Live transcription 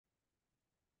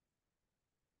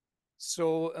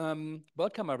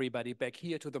Welcome everybody back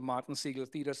here to the Martin Segal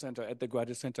Theater Center at the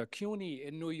Graduate Center CUNY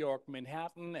in New York,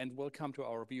 Manhattan, and welcome to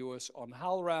our viewers on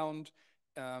HowlRound.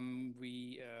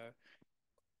 We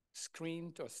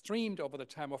screened or streamed over the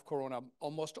time of Corona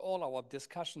almost all our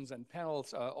discussions and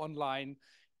panels online.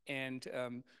 And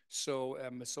so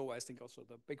I think also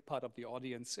the big part of the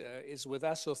audience is with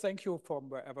us. So thank you from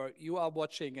wherever you are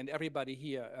watching, and everybody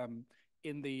here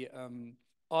in the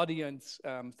audience.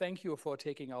 Thank you for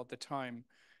taking out the time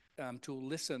to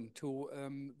listen to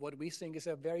what we think is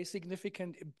a very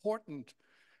significant, important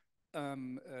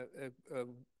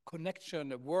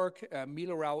connection, work.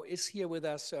 Milo Rau is here with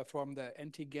us from the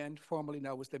NTGent, formerly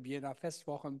now with the Vienna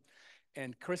Festwochen,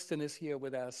 and Kristen is here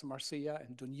with us, Marcia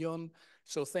and Dunyon.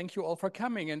 So thank you all for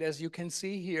coming. And as you can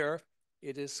see here,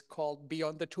 it is called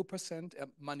Beyond the 2%, a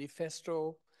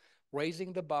Manifesto,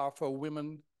 raising the bar for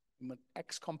women,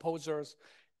 ex-composers,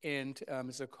 and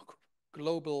it's a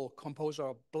global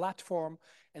composer platform.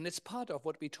 And it's part of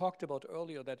what we talked about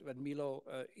earlier, that when Milo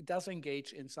does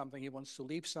engage in something, he wants to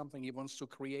leave something, he wants to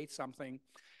create something.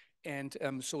 And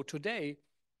so today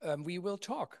we will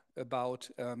talk about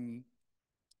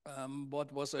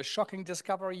what was a shocking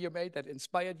discovery you made that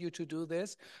inspired you to do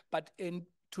this. But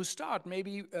to start,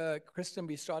 maybe, Kristen,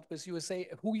 we start with you. Say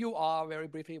who you are very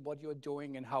briefly, what you're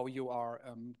doing, and how you are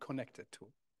connected to.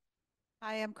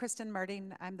 Hi, I'm Kristen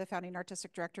Martin. I'm the founding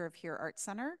artistic director of Here Art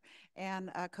Center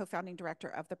and co-founding director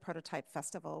of the Prototype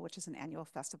Festival, which is an annual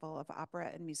festival of opera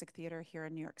and music theater here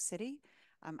in New York City.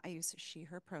 I use she,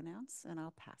 her pronouns, and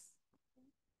I'll pass.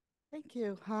 Thank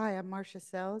you. Hi, I'm Marcia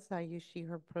Sells. I use she,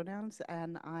 her pronouns,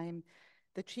 and I'm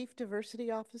the Chief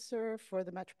Diversity Officer for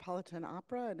the Metropolitan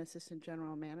Opera and Assistant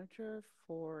General Manager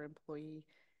for Employee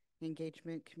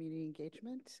Engagement, Community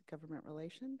Engagement, Government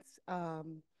Relations.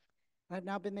 I've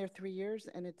now been there 3 years,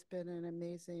 and it's been an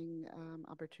amazing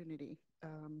opportunity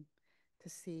to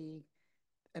see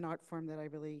an art form that I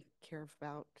really care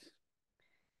about,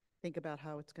 think about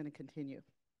how it's going to continue.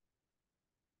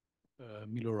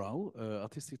 Milo Rau,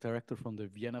 artistic director from the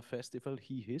Vienna Festival,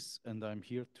 he, his, and I'm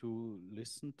here to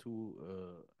listen to,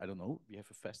 I don't know, we have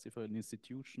a festival, an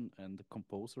institution, and a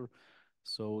composer,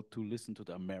 so to listen to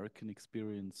the American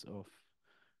experience of,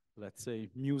 let's say,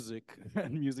 music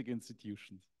and music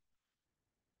institutions.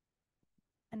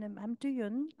 And I'm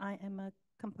Dunyon. I am a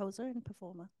composer and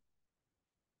performer.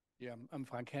 Yeah, I'm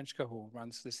Frank Henschke, who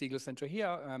runs the Segal Center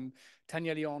here.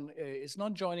 Tanya Leon is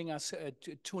not joining us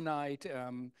tonight.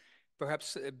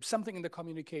 Perhaps something in the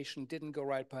communication didn't go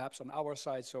right, perhaps on our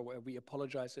side, so we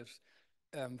apologize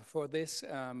for this.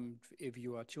 If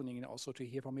you are tuning in also to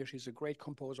hear from her, she's a great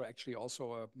composer, actually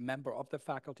also a member of the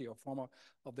faculty or former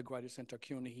of the Graduate Center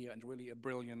CUNY here, and really a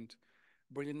brilliant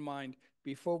mind.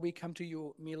 Before we come to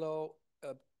you, Milo,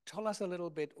 tell us a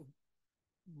little bit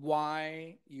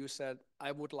why you said,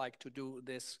 I would like to do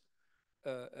this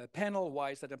panel.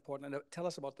 Why is that important? And tell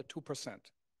us about the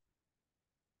 2%.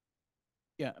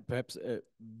 Yeah, perhaps a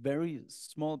very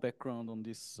small background on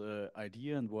this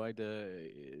idea and why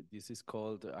this is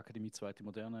called Akademie Zweite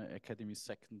Moderne, Academy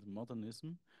Second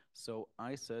Modernism. So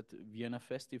I said Vienna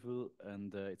Festival,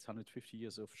 and it's 150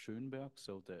 years of Schönberg,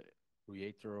 so the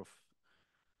creator of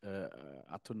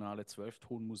atonale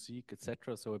Zwölftonmusik,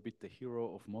 etc. So a bit the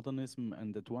hero of modernism.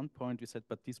 And at one point we said,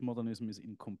 but this modernism is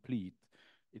incomplete.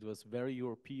 It was very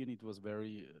European, it was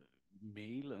very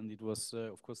male, and it was,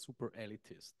 of course, super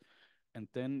elitist. And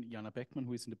then Jana Beckmann,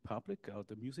 who is in the public,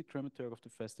 the music dramaturg of the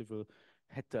festival,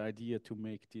 had the idea to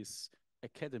make this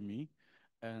academy.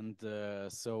 And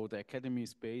so the academy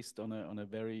is based on a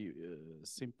very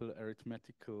simple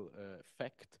arithmetical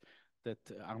fact that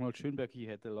Arnold Schönberg, he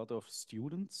had a lot of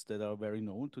students that are very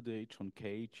known today. John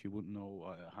Cage, you would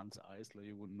know, Hans Eisler,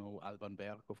 you would know, Alban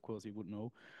Berg, of course, you would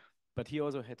know. But he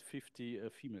also had 50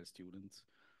 female students,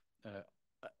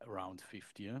 around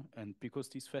 50. Yeah? And because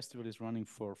this festival is running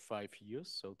for 5 years,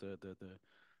 so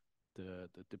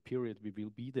the period we will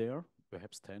be there,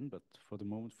 perhaps 10, but for the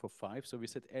moment for 5. So we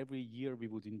said every year we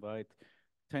would invite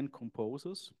 10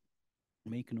 composers,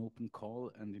 make an open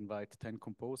call and invite 10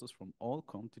 composers from all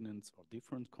continents or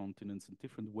different continents and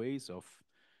different ways of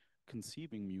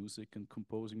conceiving music and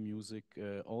composing music,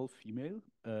 all female,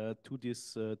 to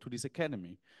this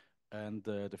academy. And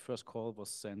the first call was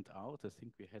sent out. I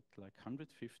think we had like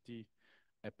 150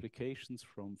 applications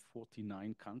from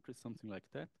 49 countries, something like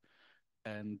that.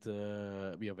 And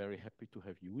we are very happy to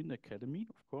have you in the academy,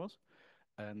 of course,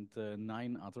 and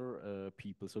 9 other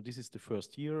people. So this is the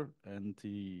first year, and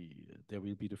there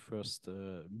will be the first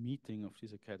meeting of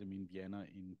this academy in Vienna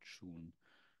in June,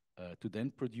 to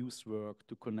then produce work,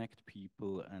 to connect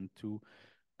people, and to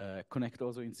connect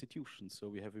also institutions. So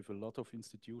we have with a lot of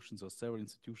institutions or several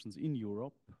institutions in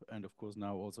Europe, and of course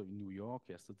now also in New York.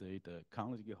 Yesterday, the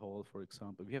Carnegie Hall, for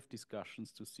example, we have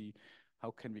discussions to see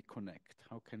how can we connect,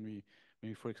 how can we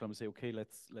maybe, for example, say, okay,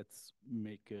 let's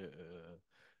make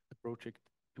a project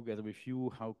together with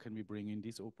you. How can we bring in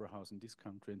this opera house in this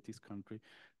country and this country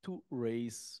to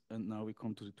raise? And now we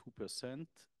come to the 2%.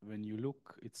 When you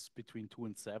look, it's between 2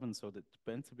 and 7, so that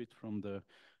depends a bit from the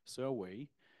survey.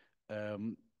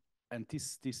 And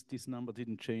this number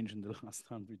didn't change in the last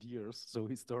 100 years. So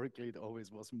historically, it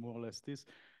always was more or less this,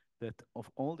 that of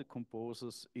all the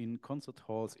composers in concert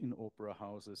halls, in opera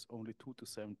houses, only 2 to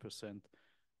 7%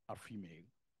 are female,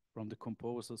 from the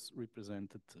composers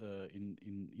represented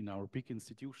in our big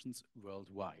institutions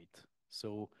worldwide.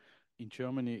 So in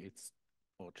Germany,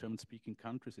 or German-speaking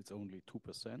countries, it's only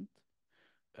 2%.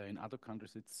 In other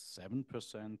countries, it's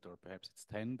 7% or perhaps it's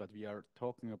 10%, but we are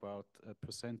talking about a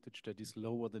percentage that is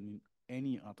lower than in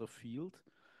any other field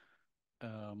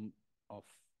of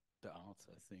the arts,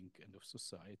 I think, and of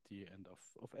society and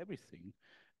of everything.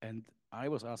 And I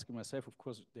was asking myself, of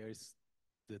course, there is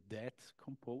the dead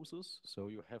composers. So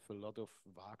you have a lot of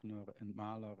Wagner and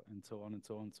Mahler and so on and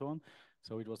so on and so on.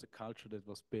 So it was a culture that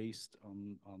was based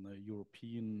on a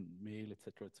European male,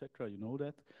 etc., you know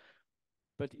that.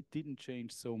 But it didn't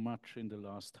change so much in the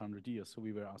last 100 years. So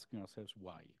we were asking ourselves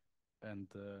why. And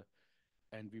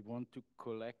we want to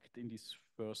collect in this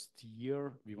first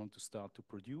year, we want to start to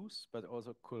produce, but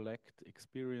also collect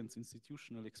experience,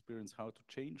 institutional experience, how to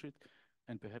change it,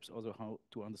 and perhaps also how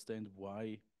to understand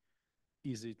why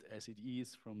is it as it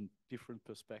is from different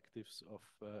perspectives of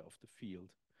the field.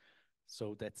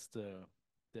 So that's the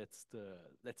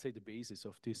let's say the basis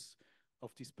of this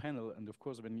panel. And of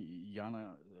course, when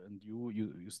Jana and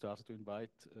you started to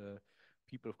invite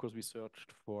people, of course, we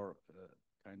searched for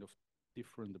kind of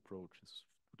different approaches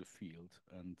to the field,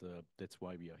 and that's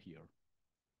why we are here.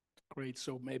 Great.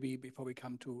 So maybe before we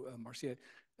come to Marcia,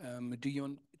 do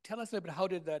you tell us a little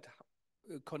bit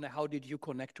how did you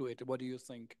connect to it? What do you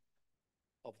think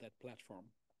of that platform?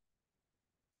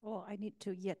 Well, I need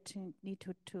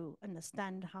to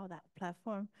understand how that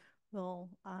platform will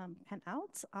pan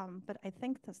out. But I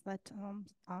think that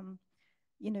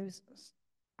you know,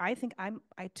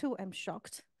 I too am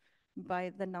shocked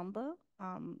by the number.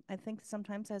 I think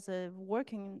sometimes as a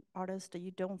working artist,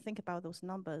 you don't think about those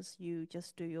numbers. You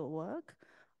just do your work.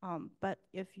 But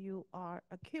if you are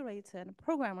a curator and a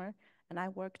programmer, and I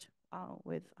worked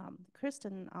with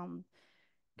Kristen,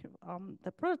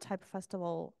 the Prototype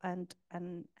Festival, and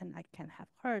I can have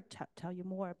her tell you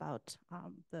more about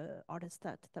the artists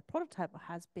that the Prototype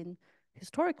has been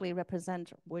historically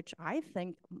represent, which I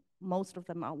think most of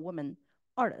them are women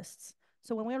artists.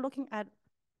 So when we're looking at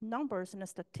numbers and the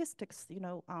statistics, you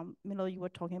know, Milo, you were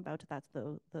talking about that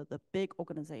the big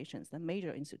organizations, the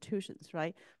major institutions,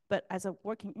 right? But as a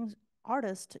working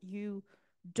artist, you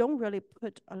don't really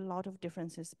put a lot of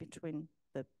differences between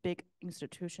the big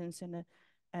institutions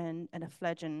and a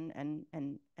fledgling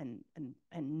and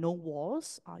no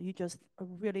walls. You just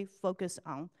really focus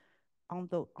on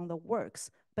the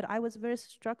works. But I was very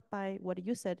struck by what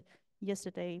you said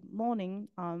yesterday morning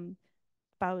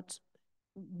about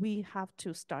we have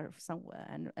to start somewhere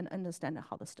and understand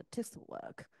how the statistics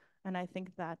work. And I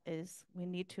think that is, we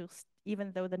need to,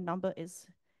 even though the number is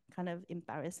kind of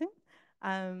embarrassing,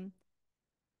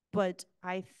 but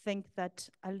I think that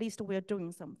at least we're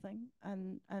doing something,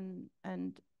 and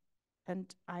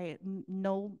I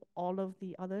know all of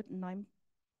the other 9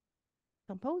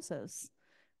 composers,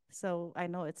 so I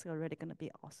know it's already going to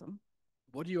be awesome.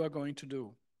 What you are going to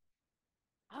do?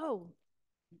 Oh,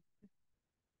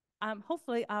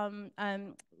 hopefully,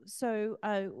 so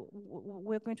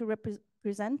we're going to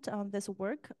present this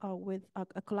work with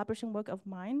a collaboration work of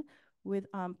mine with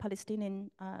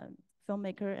Palestinian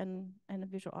filmmaker and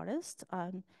visual artist,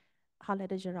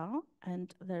 Khaled Jarrah,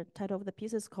 and the title of the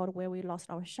piece is called Where We Lost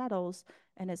Our Shadows,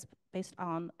 and it's based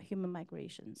on human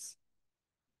migrations.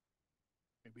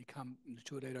 We come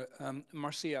to it later.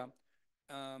 Marcia,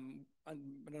 I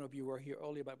don't know if you were here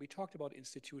earlier, but we talked about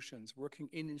institutions, working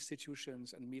in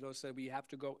institutions, and Milo said we have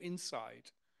to go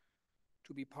inside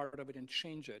to be part of it and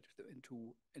change it, and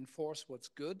to enforce what's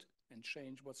good and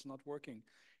change what's not working.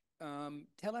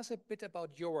 Tell us a bit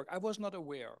about your work. I was not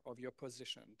aware of your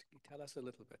position. Tell us a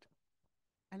little bit.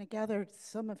 And I gathered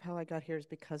some of how I got here is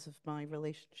because of my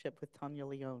relationship with Tanya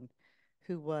Leon,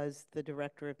 who was the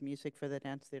director of music for the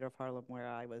Dance Theater of Harlem, where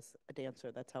I was a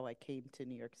dancer. That's how I came to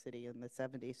New York City in the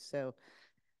 70s. So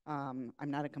I'm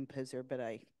not a composer, but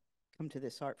I come to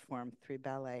this art form through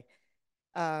ballet.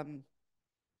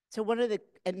 So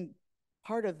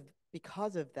part of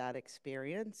because of that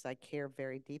experience, I care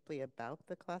very deeply about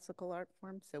the classical art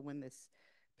form. So when this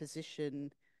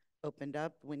position opened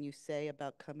up, when you say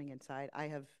about coming inside,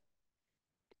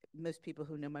 most people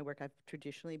who know my work, I've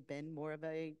traditionally been more of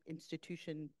a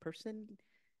institution person,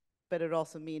 but it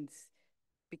also means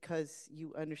because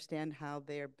you understand how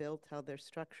they're built, how they're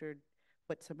structured,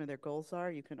 what some of their goals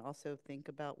are, you can also think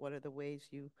about what are the ways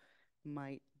you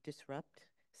might disrupt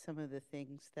some of the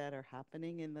things that are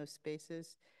happening in those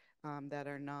spaces that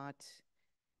are not,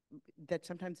 that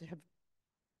sometimes have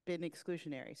been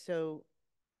exclusionary. So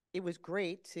it was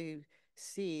great to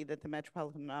see that the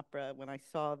Metropolitan Opera, when I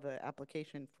saw the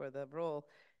application for the role,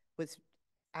 was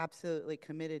absolutely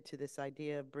committed to this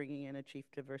idea of bringing in a chief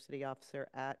diversity officer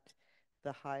at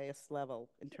the highest level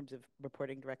in terms of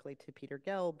reporting directly to Peter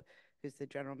Gelb, who's the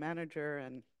general manager,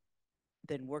 and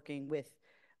then working with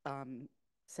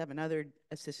 7 other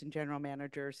assistant general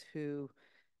managers who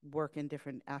work in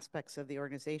different aspects of the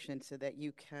organization so that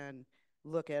you can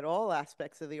look at all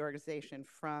aspects of the organization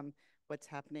from what's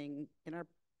happening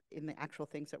in the actual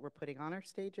things that we're putting on our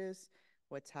stages,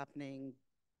 what's happening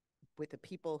with the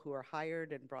people who are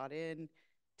hired and brought in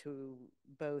to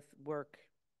both work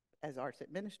as arts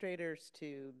administrators,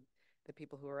 to the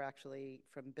people who are actually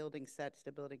from building sets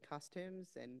to building costumes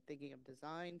and thinking of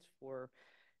designs for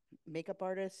makeup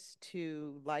artists,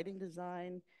 to lighting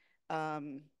design,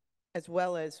 as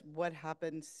well as what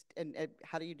happens and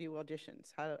how do you do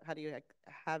auditions? How do you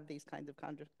have these kinds of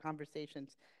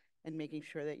conversations and making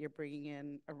sure that you're bringing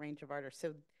in a range of artists.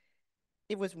 So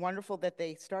it was wonderful that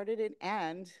they started it,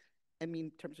 and I mean,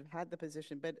 in terms of had the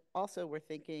position, but also we're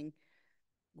thinking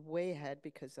way ahead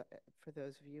because for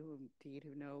those of you indeed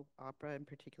who know opera and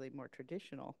particularly more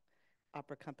traditional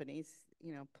opera companies,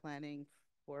 you know, planning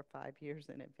 4 or 5 years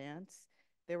in advance,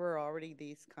 there were already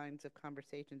these kinds of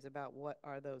conversations about what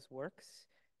are those works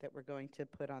that we're going to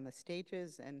put on the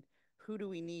stages and who do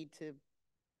we need to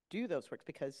do those works,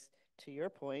 because to your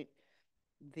point,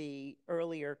 the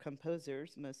earlier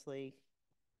composers, mostly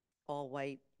all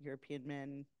white European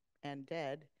men and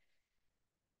dead,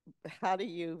 how do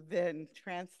you then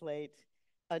translate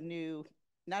a new,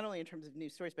 not only in terms of new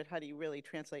stories, but how do you really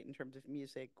translate in terms of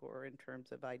music or in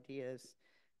terms of ideas,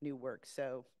 new work?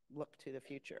 So look to the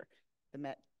future. The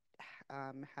Met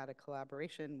had a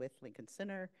collaboration with Lincoln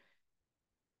Center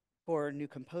for new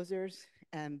composers,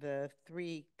 and the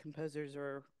 3 composers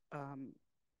are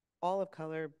all of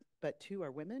color, but 2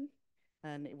 are women.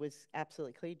 And it was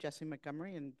absolutely clear, Jessie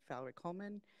Montgomery and Valerie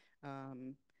Coleman.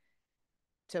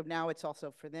 So now it's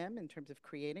also for them in terms of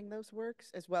creating those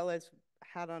works, as well as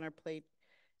had on our plate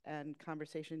and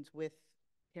conversations with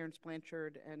Terence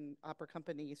Blanchard and opera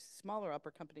companies, smaller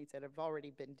opera companies that have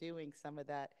already been doing some of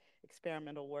that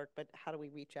experimental work, but how do we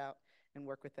reach out and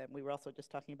work with them? We were also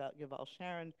just talking about Yuval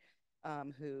Sharon,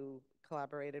 who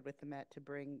collaborated with the Met to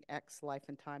bring X, Life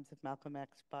and Times of Malcolm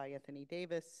X by Anthony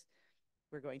Davis.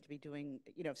 We're going to be doing,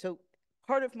 you know, so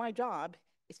part of my job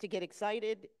is to get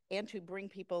excited and to bring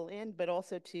people in, but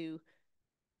also to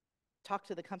talk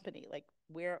to the company, like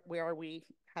where are we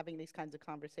having these kinds of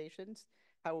conversations?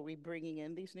 How are we bringing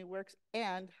in these new works?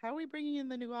 And how are we bringing in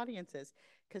the new audiences?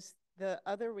 Because the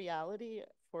other reality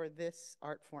for this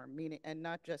art form, meaning, and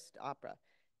not just opera,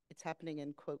 it's happening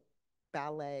in, quote,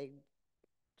 ballet,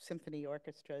 symphony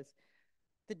orchestras.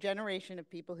 The generation of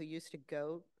people who used to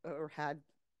go or had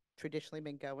traditionally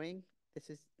been going,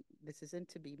 this isn't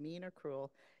to be mean or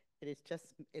cruel. It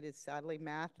is sadly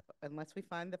math. Unless we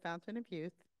find the fountain of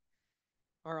youth,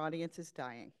 our audience is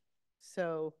dying.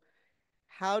 So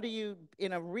how do you,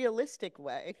 in a realistic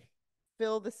way,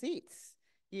 fill the seats?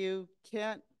 You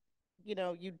can't, you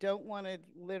know, you don't want to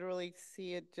literally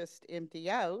see it just empty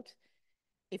out.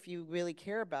 If you really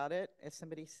care about it, as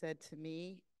somebody said to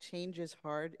me, change is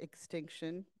hard,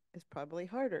 extinction is probably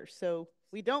harder. So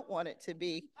we don't want it to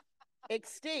be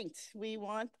extinct. We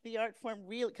want the art form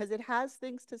real, because it has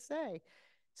things to say.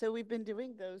 So we've been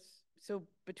doing those. So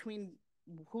between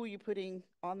who you're putting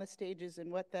on the stages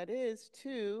and what that is,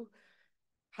 to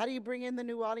how do you bring in the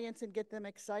new audience and get them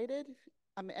excited?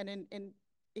 And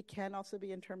it can also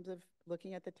be in terms of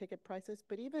looking at the ticket prices,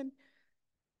 but even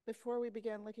before we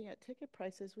began looking at ticket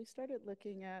prices, we started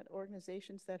looking at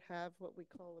organizations that have what we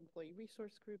call employee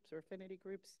resource groups or affinity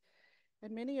groups.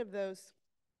 And many of those,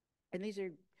 and these are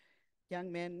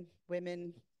young men,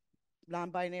 women,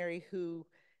 non-binary, who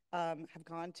have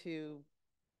gone to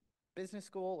business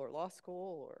school or law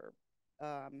school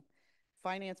or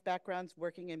finance backgrounds,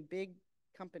 working in big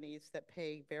companies that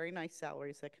pay very nice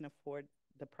salaries that can afford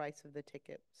the price of the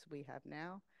tickets we have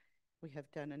now. We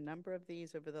have done a number of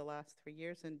these over the last 3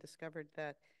 years and discovered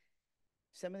that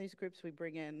some of these groups we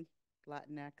bring in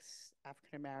Latinx,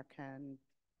 African American,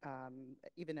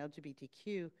 even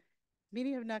LGBTQ,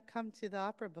 many have not come to the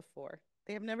opera before.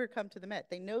 They have never come to the Met.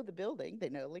 They know the building, they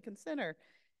know Lincoln Center.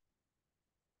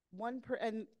 One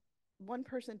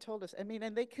person told us, I mean,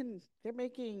 and they're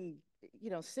making, you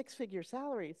know, six-figure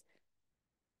salaries.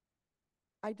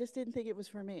 I just didn't think it was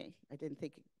for me. I didn't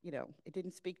think, you know, it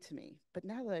didn't speak to me. But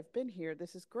now that I've been here,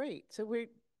 this is great. So we're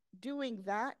doing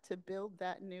that to build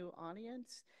that new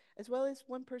audience, as well as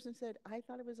one person said, I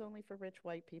thought it was only for rich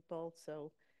white people.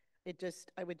 So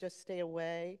I would just stay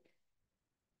away.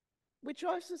 Which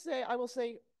also I will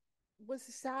say, was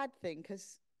a sad thing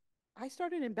because I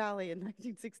started in ballet in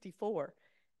 1964.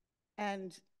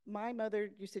 And my mother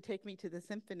used to take me to the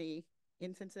symphony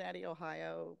in Cincinnati,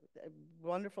 Ohio, a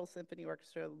wonderful symphony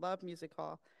orchestra, love music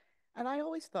hall. And I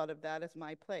always thought of that as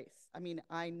my place. I mean,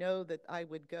 I know that I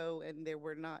would go and there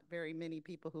were not very many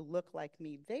people who look like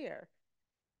me there.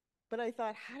 But I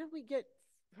thought, how do we get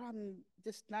from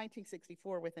just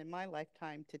 1964 within my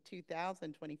lifetime to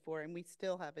 2024, and we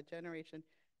still have a generation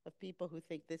of people who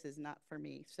think this is not for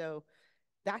me. So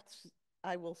that's,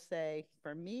 I will say,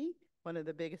 for me, one of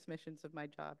the biggest missions of my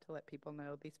job, to let people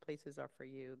know these places are for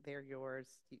you. They're yours.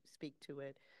 You speak to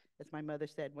it. As my mother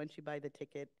said, once you buy the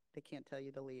ticket, they can't tell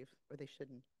you to leave, or they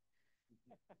shouldn't.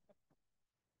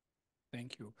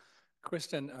 Thank you.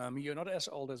 Kristen, you're not as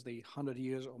old as the 100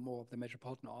 years or more of the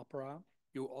Metropolitan Opera.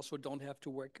 You also don't have to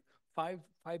work five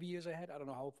years ahead. I don't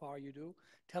know how far you do.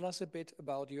 Tell us a bit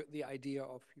about the idea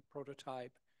of your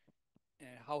prototype.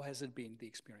 How has it been, the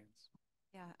experience?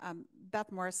 Yeah, Beth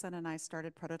Morrison and I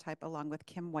started Prototype along with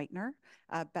Kim Whitener,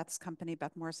 Beth's company,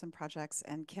 Beth Morrison Projects,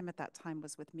 and Kim at that time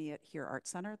was with me at Here Art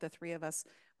Center. The three of us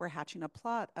were hatching a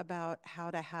plot about how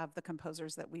to have the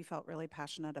composers that we felt really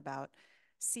passionate about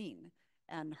seen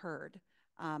and heard.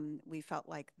 We felt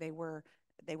like they were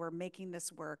making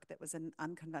this work that was in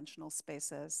unconventional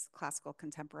spaces, classical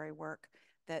contemporary work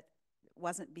that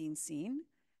wasn't being seen.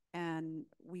 And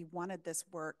we wanted this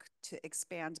work to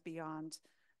expand beyond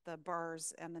the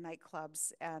bars and the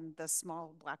nightclubs and the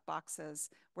small black boxes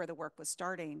where the work was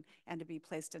starting, and to be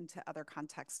placed into other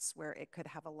contexts where it could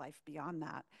have a life beyond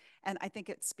that. And I think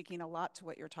it's speaking a lot to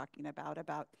what you're talking about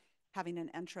having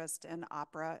an interest in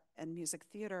opera and music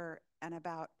theater, and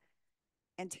about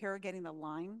interrogating the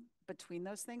line between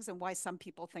those things, and why some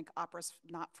people think opera's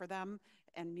not for them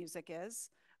and music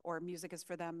is, or music is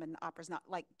for them and opera's not.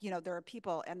 Like, you know, there are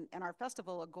people, and our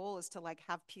festival, a goal is to like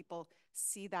have people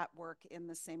see that work in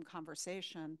the same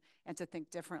conversation and to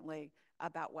think differently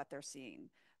about what they're seeing.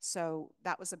 So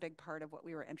that was a big part of what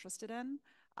we were interested in.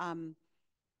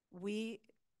 We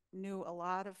knew a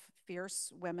lot of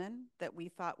fierce women that we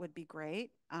thought would be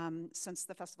great. Since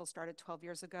the festival started 12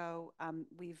 years ago,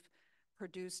 we've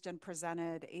produced and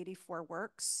presented 84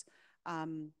 works.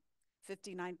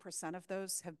 59% of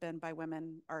those have been by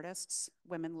women artists,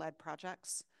 women-led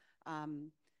projects.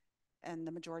 And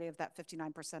the majority of that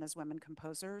 59% is women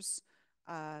composers.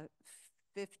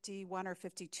 51 or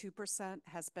 52%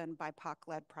 has been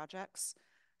BIPOC-led projects.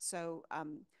 So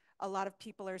a lot of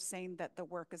people are saying that the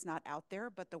work is not out there,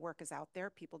 but the work is out there.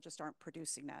 People just aren't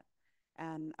producing it.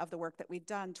 And of the work that we've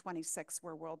done, 26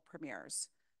 were world premieres.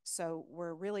 So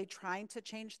we're really trying to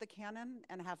change the canon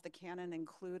and have the canon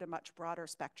include a much broader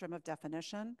spectrum of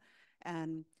definition.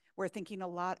 And we're thinking a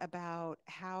lot about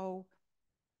how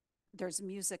there's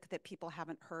music that people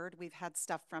haven't heard. We've had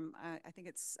stuff from, I think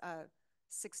it's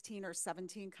 16 or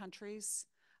 17 countries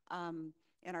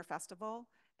in our festival,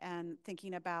 and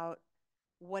thinking about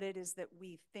what it is that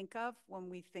we think of when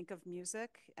we think of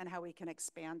music and how we can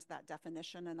expand that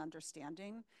definition and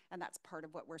understanding. And that's part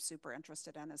of what we're super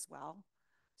interested in as well.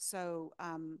 So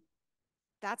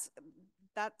that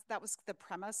was the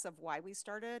premise of why we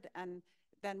started. And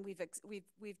then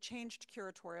we've changed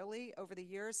curatorially over the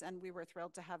years, and we were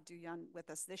thrilled to have Du-Yun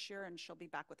with us this year, and she'll be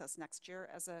back with us next year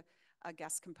as a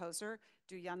guest composer.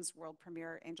 Du-Yun's world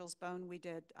premiere, Angel's Bone, we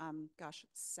did,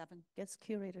 7. Guest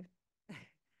curator.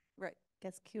 Right.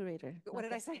 Guest curator. What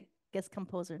did I say? Guest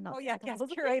composer, not. Oh yeah, guest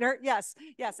curator. Yes,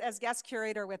 as guest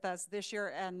curator with us this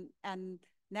year and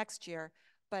next year.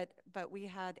 But we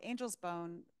had Angel's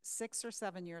Bone 6 or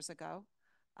 7 years ago,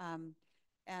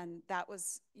 and that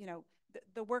was, you know,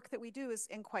 the work that we do is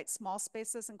in quite small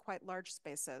spaces and quite large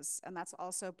spaces, and that's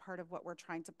also part of what we're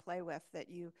trying to play with. That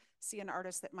you see an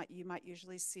artist that you might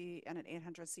usually see in an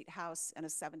 800-seat house and a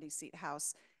 70-seat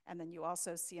house, and then you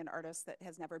also see an artist that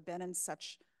has never been in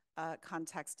such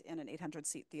context in an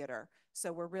 800-seat theater.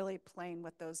 So we're really playing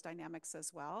with those dynamics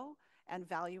as well, and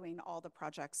valuing all the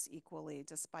projects equally,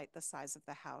 despite the size of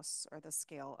the house or the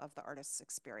scale of the artist's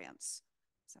experience.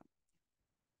 So,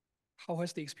 how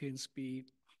has the experience been?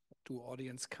 do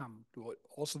audience come? Do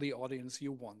also the audience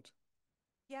you want?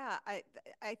 Yeah,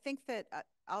 I think that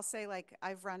I'll say, like,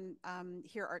 I've run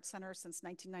Here Art Center since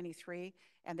 1993,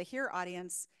 and the Here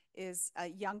audience is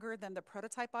younger than the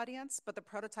prototype audience, but the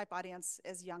prototype audience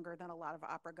is younger than a lot of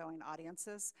opera-going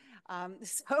audiences.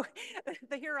 So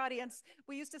the Here audience,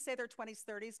 we used to say they're 20s,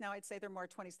 30s. Now I'd say they're more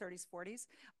 20s, 30s, 40s.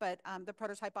 But the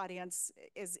prototype audience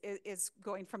is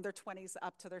going from their 20s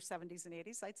up to their 70s and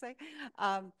 80s, I'd say.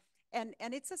 And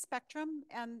it's a spectrum,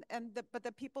 but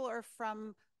the people are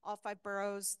from all 5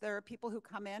 boroughs. There are people who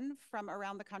come in from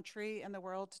around the country and the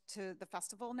world to the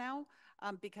festival now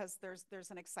because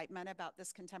there's an excitement about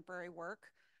this contemporary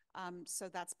work. So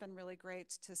that's been really great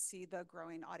to see the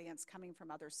growing audience coming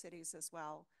from other cities as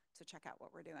well to check out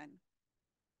what we're doing.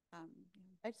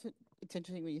 Actually, it's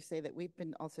interesting when you say that. We've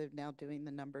been also now doing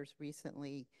the numbers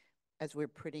recently as we're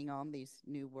putting on these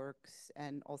new works,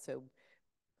 and also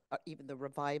even the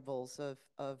revivals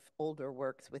of older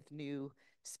works with new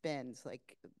spins,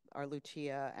 like our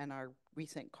Lucia and our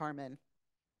recent Carmen.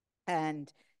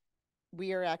 And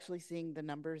we are actually seeing the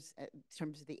numbers in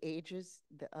terms of the ages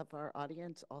of our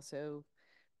audience also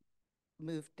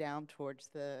move down towards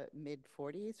the mid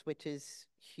 40s, which is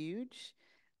huge,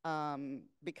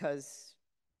 because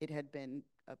it had been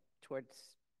up towards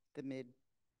the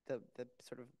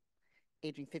sort of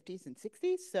aging 50s and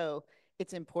 60s. So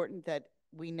it's important that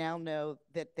we now know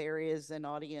that there is an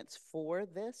audience for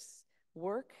this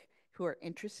work who are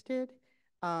interested,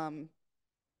 and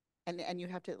you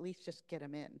have to at least just get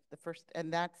them in the first,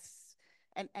 and that's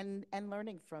and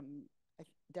learning from,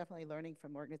 definitely learning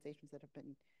from organizations that have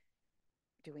been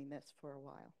doing this for a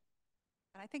while.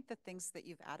 And I think the things that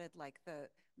you've added, like the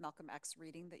Malcolm X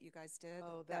reading that you guys did,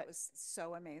 that was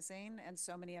so amazing, and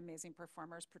so many amazing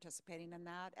performers participating in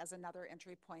that as another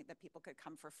entry point that people could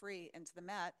come for free into the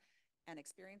Met and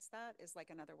experience. That is like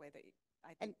another way that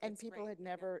I think. And people had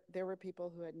never, there were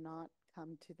people who had not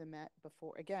come to the Met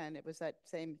before. Again, it was that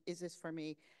same, is this for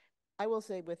me? I will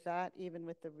say with that, even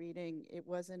with the reading, it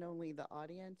wasn't only the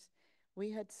audience. We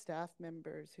had staff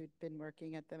members who'd been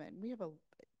working at the Met, and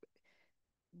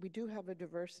we do have a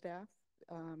diverse staff.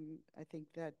 I think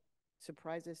that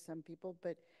surprises some people,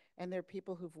 and there are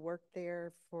people who've worked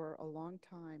there for a long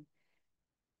time.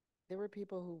 There were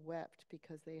people who wept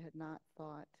because they had not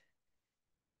thought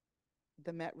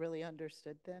the Met really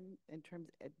understood them in terms,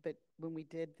 but when we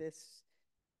did this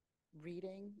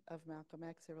reading of Malcolm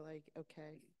X, they were like,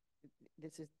 okay,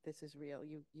 this is real.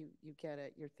 You get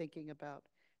it. You're thinking about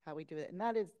how we do it. And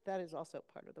that is also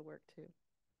part of the work too.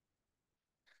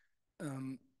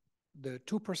 The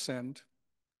 2%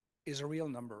 is a real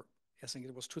number. I think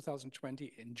it was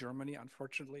 2020 in Germany,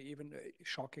 unfortunately, even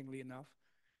shockingly enough.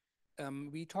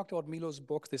 We talked about Milo's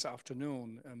book this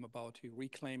afternoon about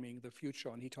reclaiming the future,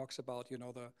 and he talks about,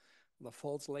 the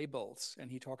false labels, and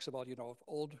he talks about,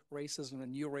 old racism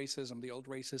and new racism. The old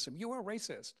racism, you were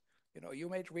racist. You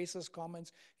made racist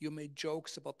comments, you made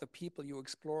jokes about the people you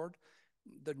explored.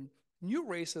 The new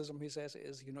racism, he says,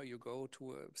 is, you go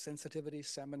to a sensitivity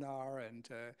seminar and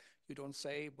you don't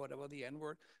say whatever the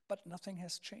N-word, but nothing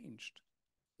has changed.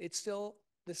 It's still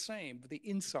the same, the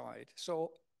inside.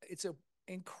 So it's an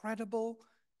incredible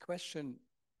question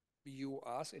you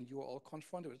ask, and you are all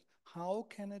confronted with. How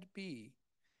can it be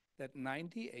that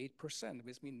 98%,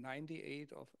 which means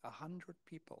 98 of 100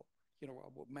 people,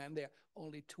 are men there,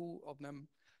 only 2 of them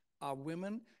are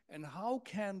women? And how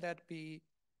can that be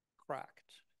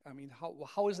cracked? I mean,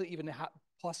 how is it even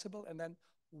possible? And then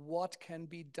what can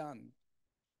be done?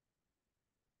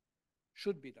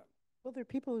 Should be done. Well, there are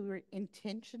people who are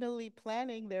intentionally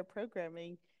planning their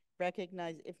programming,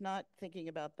 recognize, if not thinking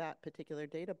about that particular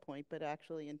data point, but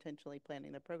actually intentionally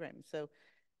planning the programming. So,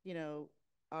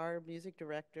 our music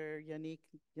director, Yannick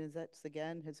Nizets,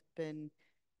 again, has been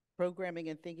programming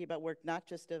and thinking about work, not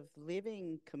just of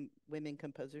living women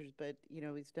composers, but,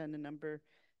 he's done a number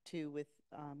too with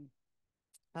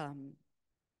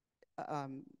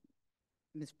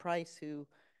Ms. Price, who,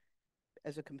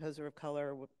 as a composer of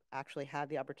color, actually had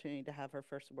the opportunity to have her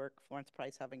first work, Florence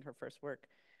Price having her first work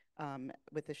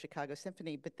with the Chicago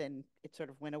Symphony, but then it sort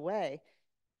of went away.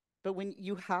 But when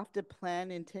you have to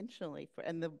plan intentionally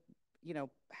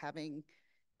having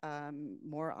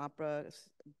more operas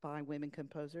by women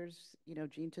composers,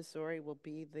 Jean Tessori will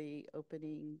be the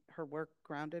opening, her work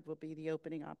Grounded will be the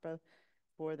opening opera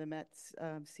for the Met's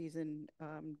season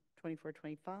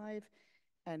 24-25.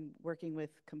 And working with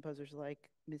composers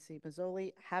like Missy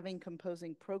Mazzoli, having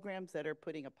composing programs that are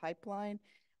putting a pipeline.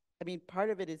 I mean, part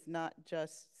of it is not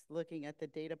just looking at the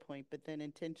data point, but then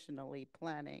intentionally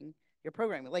planning your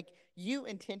programming. Like, you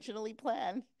intentionally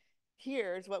plan,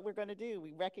 here's what we're going to do.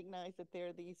 We recognize that there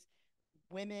are these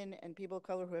women and people of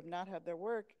color who have not had their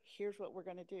work, here's what we're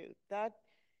going to do. That,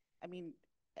 I mean,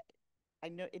 I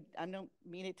know I don't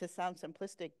mean it to sound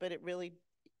simplistic, but it really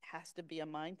has to be a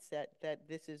mindset that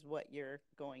this is what you're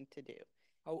going to do.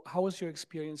 How is your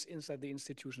experience inside the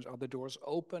institutions? Are the doors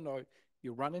open, or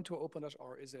you run into open doors,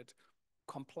 or is it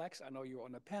complex? I know you're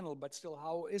on a panel, but still,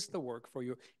 how is the work for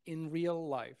you in real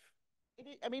life?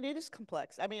 I mean, it is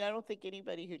complex. I mean, I don't think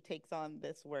anybody who takes on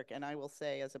this work, and I will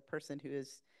say as a person who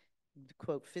is,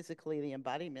 quote, physically the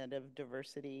embodiment of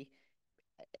diversity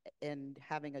and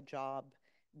having a job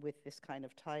with this kind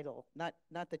of title, not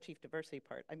the chief diversity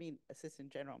part, I mean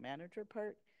assistant general manager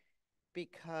part,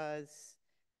 because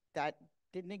that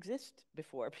didn't exist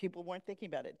before. People weren't thinking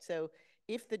about it. So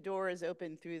if the door is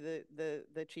open through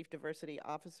the chief diversity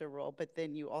officer role, but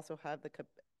then you also have the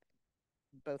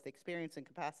both experience and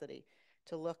capacity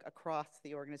to look across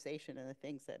the organization and the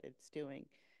things that it's doing,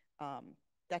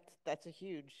 that's a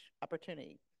huge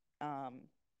opportunity.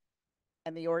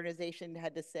 And the organization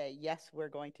had to say, yes, we're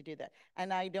going to do that.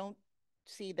 And I don't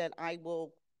see that I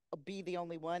will be the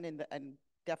only one, and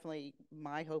definitely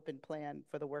my hope and plan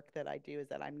for the work that I do is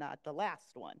that I'm not the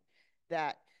last one,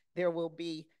 that there will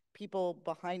be people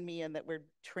behind me and that we're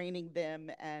training them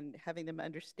and having them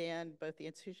understand both the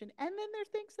institution. And then there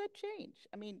are things that change.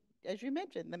 I mean, as you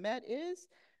mentioned, the Met is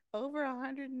over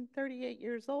 138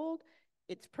 years old.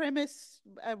 Its premise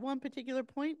at one particular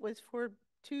point was for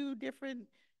two different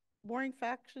warring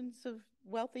factions of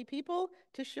wealthy people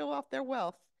to show off their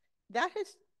wealth. That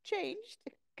has changed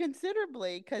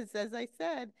considerably because, as I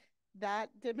said, that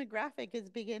demographic is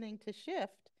beginning to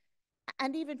shift.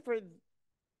 And even for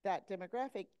that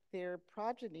demographic, their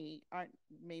progeny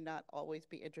may not always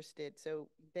be interested. So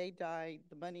they die,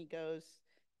 the money goes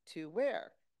to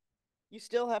where? You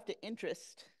still have to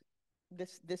interest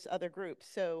this other group.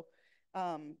 So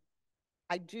the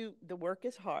work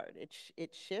is hard.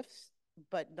 It shifts,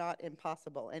 but not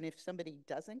impossible. And if somebody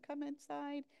doesn't come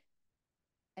inside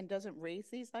and doesn't raise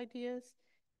these ideas,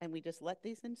 and we just let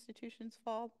these institutions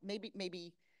fall,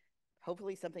 maybe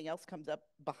hopefully something else comes up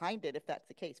behind it if that's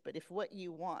the case. But if what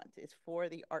you want is for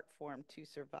the art form to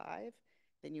survive,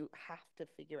 then you have to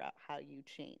figure out how you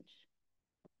change.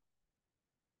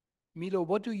 Milo,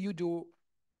 what do you do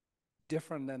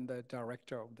different than the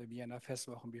director of the Vienna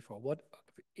Festwochen before? What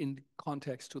in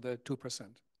context to the 2%?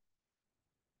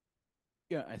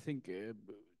 Yeah, I think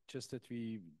just that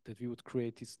we would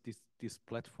create this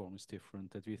platform is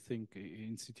different. That we think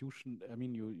institution. I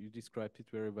mean, you described it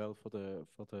very well for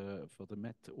the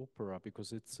Met Opera,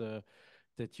 because it's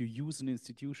that you use an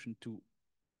institution to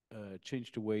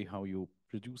change the way how you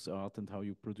produce art and how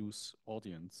you produce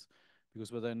audience.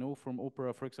 Because what I know from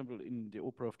opera, for example, in the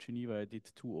Opera of Geneva, I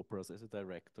did 2 operas as a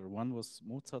director. One was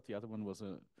Mozart, the other one was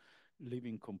a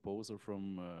living composer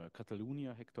from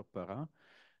Catalonia, Hector Parra.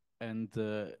 And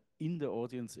in the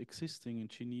audience existing in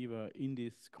Geneva, in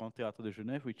this Grand Théâtre de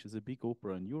Genève, which is a big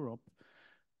opera in Europe,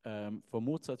 for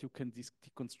Mozart, you can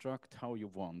deconstruct how you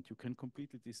want. You can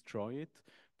completely destroy it,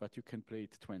 but you can play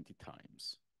it 20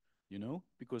 times, you know,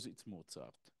 because it's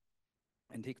Mozart.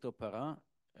 And Hector Parra,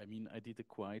 I mean, I did a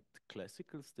quite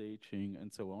classical staging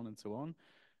and so on and so on.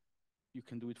 You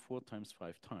can do it 4 times,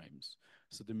 5 times.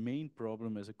 So the main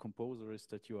problem as a composer is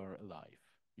that you are alive,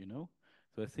 you know?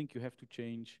 So I think you have to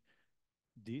change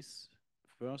this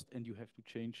first, and you have to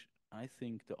change, I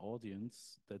think, the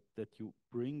audience, that you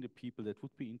bring the people that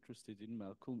would be interested in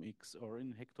Malcolm X or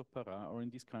in Hector Parra or in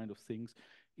these kind of things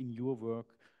in your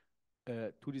work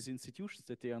to these institutions,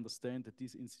 that they understand that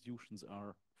these institutions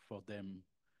are for them.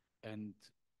 And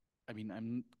I mean,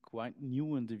 I'm quite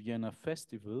new in the Vienna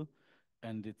Festival,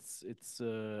 and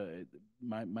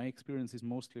my experience is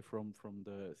mostly from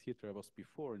the theater I was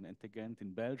before in NTGent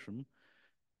in Belgium.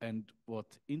 And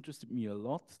what interested me a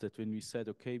lot, that when we said,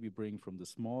 okay, we bring from the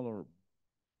smaller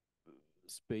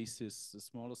spaces, the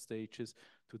smaller stages,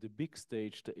 to the big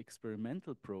stage, the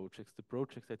experimental projects, the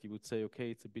projects that you would say, okay,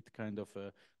 it's a bit kind of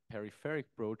a peripheric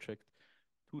project,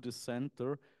 to the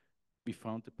center, we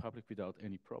found the public without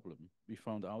any problem. We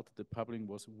found out that the public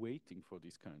was waiting for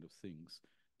these kind of things,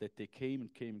 that they came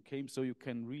and came and came. So you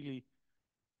can really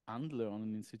unlearn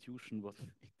an institution what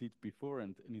it did before,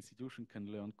 and an institution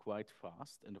can learn quite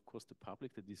fast. And of course, the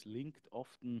public that is linked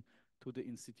often to the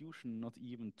institution, not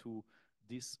even to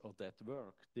this or that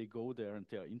work. They go there and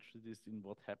they are interested in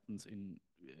what happens in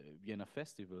Vienna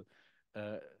Festival.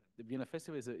 The Vienna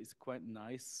Festival is quite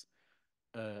nice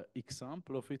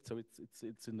example of it. So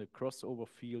it's in the crossover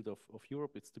field of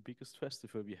Europe. It's the biggest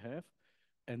festival we have,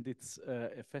 and it's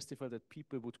a festival that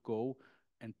people would go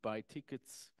and buy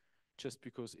tickets just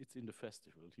because it's in the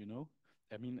festival, you know.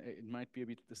 I mean, it might be a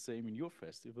bit the same in your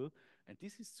festival, and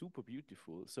this is super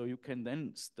beautiful. So you can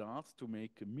then start to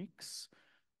make a mix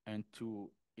and to,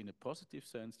 in a positive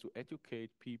sense, to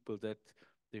educate people that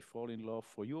they fall in love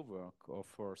for your work or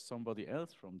for somebody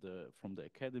else from the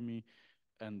academy,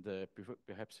 and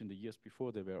perhaps in the years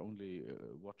before they were only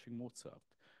watching Mozart.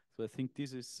 So I think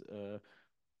this is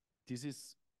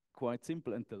quite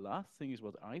simple. And the last thing is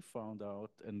what I found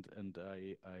out, and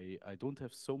I don't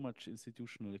have so much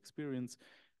institutional experience,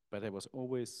 but I was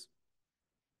always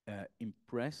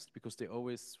impressed because they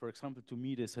always, for example, to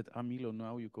me, they said, ah, Milo,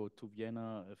 now you go to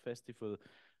Vienna Festival,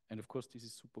 and of course this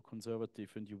is super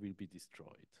conservative and you will be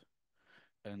destroyed.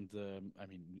 And I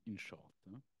mean, in short,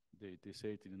 huh? They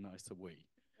say it in a nicer way.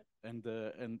 And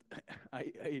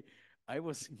I, I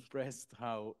was impressed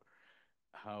how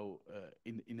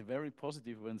in a very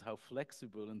positive way, and how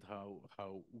flexible and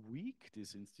how weak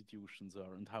these institutions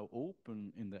are, and how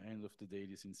open in the end of the day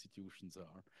these institutions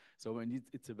are. So when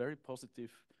it's a very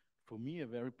positive, for me, a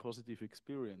very positive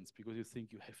experience, because you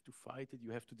think you have to fight it,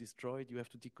 you have to destroy it, you have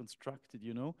to deconstruct it,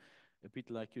 you know, a bit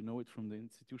like you know it from the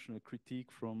institutional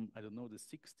critique from, I don't know, the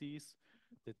 60s,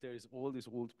 that there is all these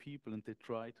old people and they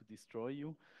try to destroy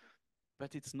you.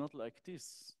 But it's not like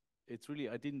this. It's really,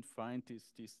 I didn't find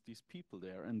these people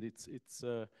there, and this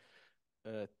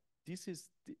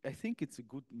is, I think it's a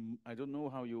good, I don't know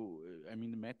how you, I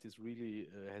mean, the Met is really,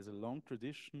 has a long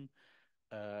tradition,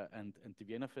 and the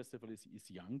Vienna Festival is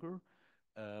younger,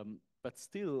 but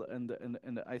still, and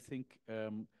I think,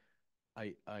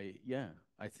 yeah,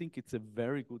 I think it's a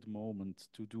very good moment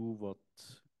to do what,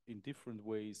 in different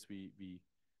ways, we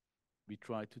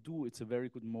try to do. It's a very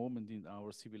good moment in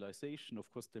our civilization.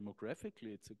 Of course,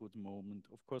 demographically, it's a good moment.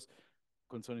 Of course,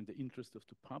 concerning the interest of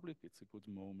the public, it's a good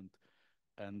moment.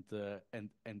 And the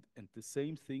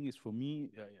same thing is for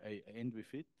me. I end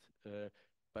with it.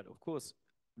 But of course,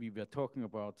 we were talking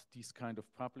about this kind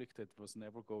of public that was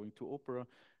never going to opera.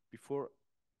 Before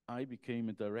I became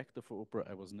a director for opera,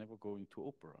 I was never going to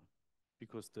opera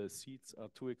because the seats are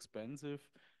too expensive.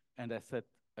 And I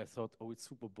thought, oh, it's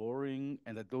super boring,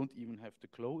 and I don't even have the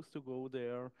clothes to go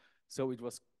there. So it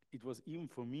was even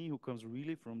for me, who comes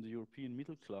really from the European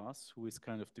middle class, who is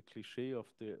kind of the cliche of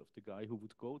the guy who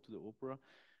would go to the opera.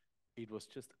 It was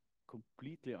just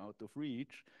completely out of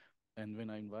reach. And when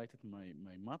I invited my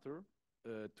mother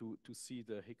to see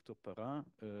the Hector Parra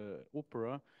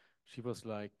opera, she was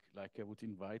like I would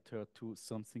invite her to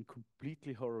something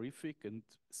completely horrific and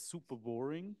super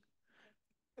boring.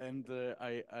 And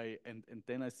and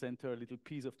then I sent her a little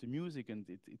piece of the music, and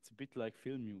it's a bit like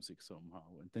film music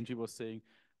somehow. And then she was saying,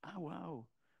 "Ah, wow,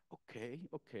 okay,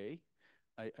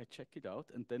 I check it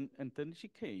out." And then she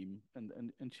came,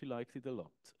 and she liked it a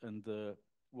lot, and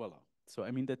voila. So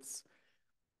I mean that's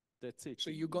it. So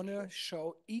you're gonna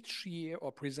show each year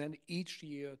or present each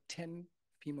year 10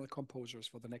 female composers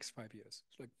for the next 5 years.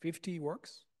 It's like 50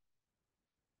 works.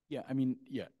 Yeah, I mean,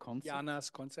 yeah, concept. Jana's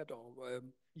concept, or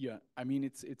yeah, I mean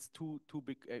it's too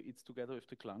big. It's together with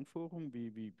the Klangforum.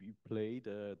 We play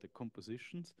the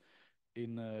compositions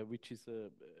in which is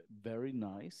very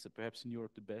nice. Perhaps in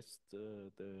Europe the best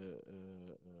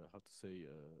how to say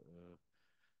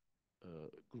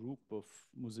group of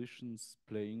musicians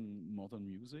playing modern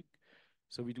music.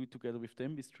 So we do it together with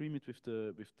them. We stream it with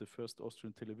the first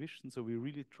Austrian television. So we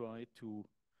really try to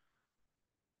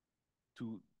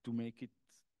make it,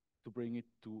 to bring it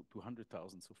to hundred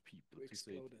thousands of people. To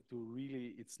explode it. To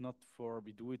really, it's not for,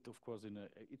 we do it, of course,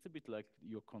 it's a bit like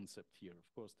your concept here.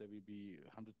 Of course, there will be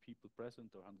 100 people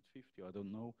present or 150, I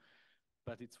don't know,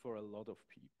 but it's for a lot of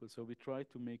people. So we try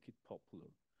to make it popular,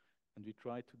 and we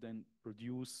try to then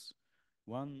produce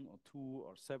one or two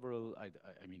or several, I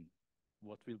mean,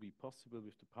 what will be possible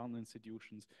with the partner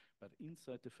institutions, but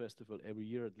inside the festival every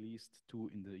year at least two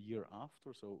in the year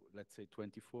after. So let's say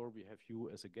 24, we have you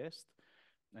as a guest,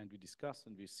 and we discuss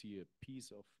and we see a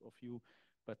piece of you,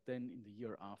 but then in the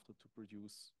year after to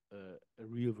produce a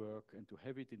real work and to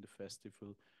have it in the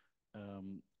festival,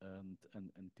 and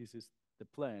this is the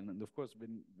plan. And of course,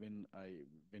 when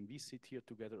we sit here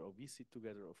together, or we sit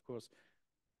together, of course,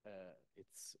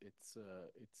 it's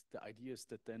the idea is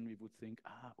that then we would think,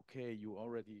 okay, you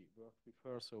already worked with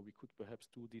her, so we could perhaps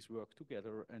do this work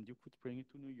together, and you could bring it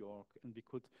to New York, and we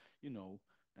could, you know,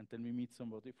 and then we meet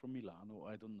somebody from Milano,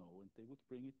 I don't know, and they would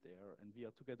bring it there, and we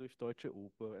are together with Deutsche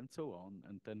Oper, and so on,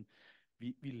 and then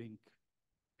we link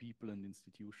people and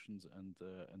institutions and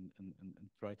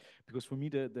try, because for me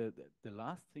the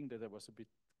last thing that I was a bit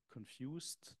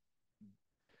confused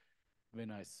when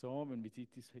I saw, when we did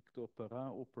this Hector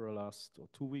Parra opera last, or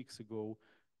 2 weeks ago,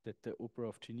 that the Opera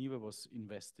of Geneva was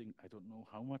investing, I don't know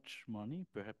how much money,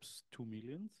 perhaps 2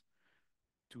 million,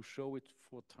 to show it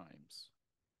 4 times.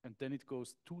 And then it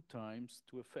goes 2 times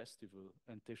to a festival,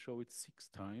 and they show it 6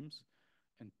 times,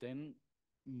 and then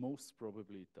most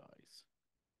probably it dies.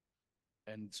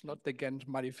 And it's not the Ghent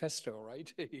Manifesto,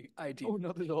 right? Idea. Oh,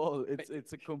 not at all.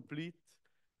 It's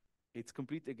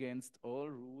complete against all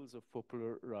rules of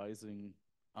popularizing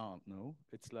art. No,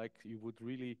 it's like you would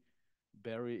really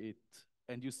bury it,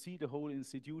 and you see the whole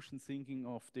institution thinking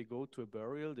of they go to a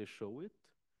burial, they show it,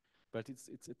 but it's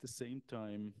at the same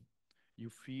time you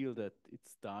feel that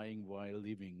it's dying while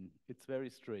living. It's very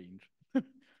strange.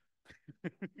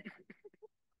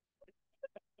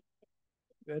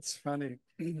 That's funny.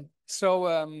 So,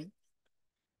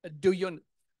 do you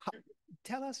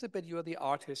tell us a bit? You're the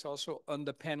artist also on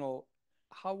the panel.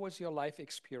 How was your life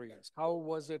experience? How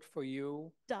was it for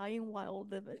you Dying while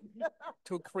living.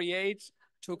 to create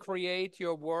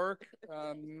your work?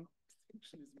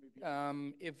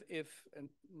 If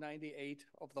 98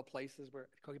 of the places were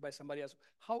occupied by somebody else,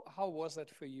 how was that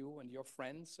for you and your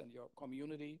friends and your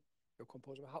community, your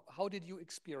composer? How did you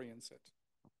experience it?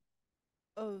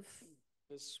 Of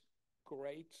This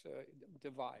great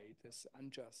divide, this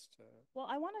unjust. Well,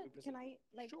 can I,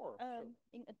 like, Sure.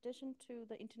 in addition to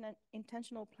the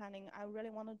intentional planning, I really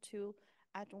wanted to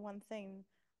add one thing,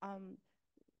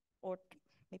 or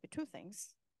maybe 2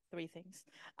 things, 3 things.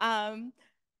 One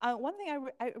thing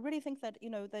I really think that,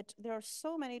 that there are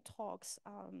so many talks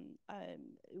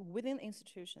within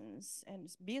institutions,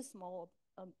 and be it small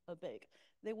or big,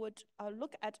 they would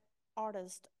look at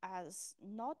artist as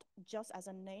not just as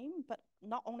a name, but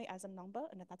not only as a number,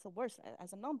 and that's the worst,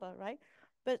 as a number, right?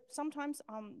 But sometimes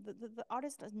the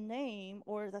artist's name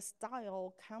or the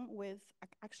style come with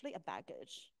actually a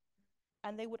baggage.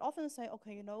 And they would often say,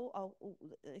 okay,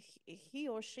 he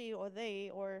or she or they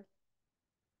or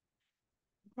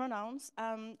pronouns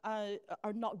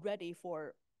are not ready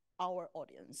for our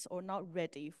audience or not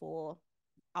ready for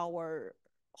our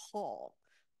hall.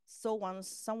 So once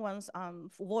someone's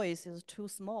voice is too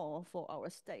small for our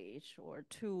stage, or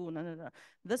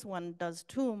this one does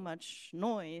too much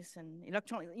noise and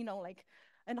electronic,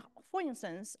 and for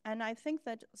instance, and I think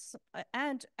that,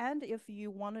 and if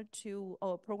you wanted to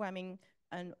programming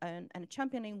and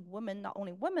championing women, not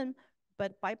only women,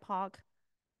 but BIPOC,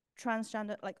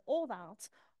 transgender, like all that,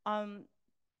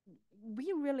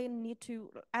 we really need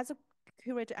to, as a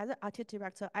curator, as an artistic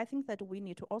director, I think that we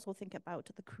need to also think about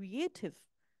the creative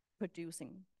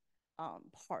producing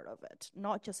part of it,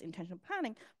 not just intentional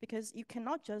planning, because you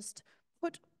cannot just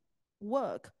put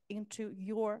work into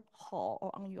your hall or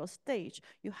on your stage.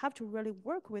 You have to really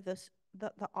work with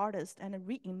the artist and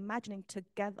reimagining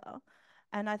together.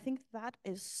 And I think that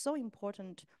is so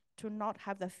important, to not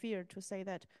have the fear to say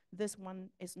that this one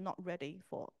is not ready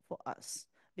for us.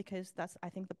 Because that's, I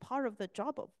think, the part of the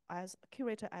job of as a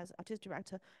curator, as artistic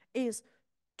director, is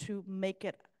to make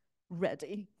it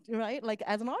ready, right? Like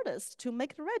as an artist, to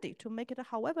make it ready, to make it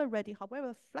however ready,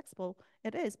 however flexible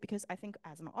it is. Because I think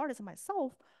as an artist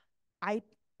myself, I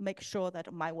make sure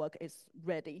that my work is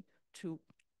ready to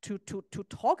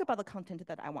talk about the content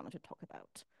that I wanted to talk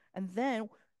about. And then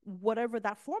whatever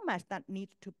that format that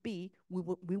needs to be, we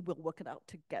will work it out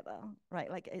together,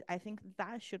 right? Like I think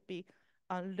that should be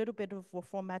a little bit of a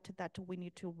format that we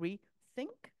need to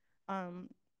rethink and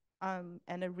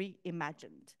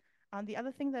reimagined. And the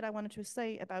other thing that I wanted to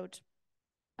say about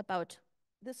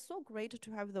this, so great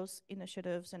to have those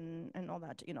initiatives and all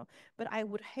that, but I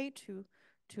would hate to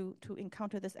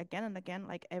encounter this again and again,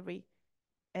 like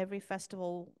every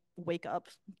festival wake up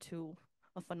to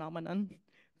a phenomenon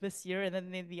this year, and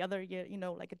then the other year,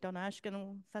 like a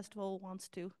Donashkin festival wants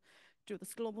to do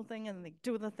this global thing, and they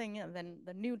do the thing, and then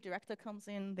the new director comes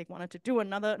in, they wanted to do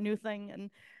another new thing,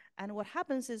 and what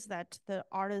happens is that the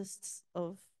artists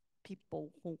of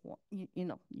people who want, you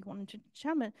want to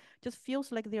champion, just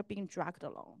feels like they're being dragged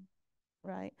along,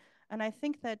 right? And I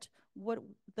think that what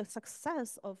the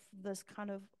success of this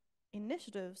kind of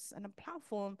initiatives and a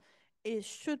platform is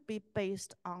should be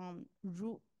based on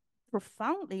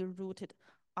profoundly rooted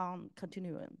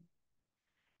continuum.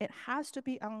 It has to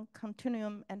be on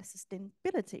continuum and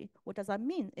sustainability. What does that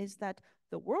mean? Is that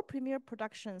the world premiere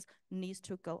productions needs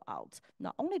to go out.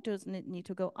 Not only does it need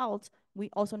to go out, we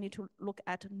also need to look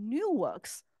at new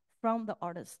works from the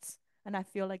artists. And I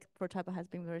feel like Prototype has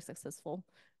been very successful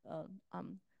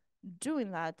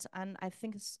doing that. And I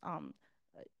think it's,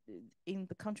 in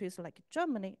the countries like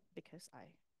Germany, because I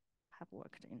have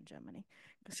worked in Germany,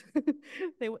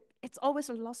 it's always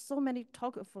lost so many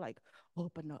talk of like,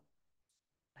 oh, but not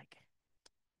like,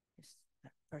 is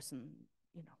that person,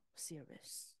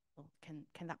 serious? Or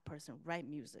can that person write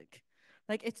music?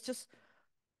 Like, it's just,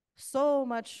 so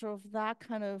much of that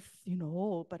kind of,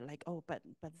 but like, but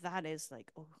that is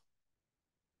like,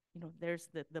 there's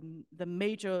the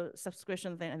major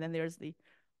subscription thing, and then there's the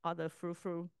other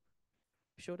frou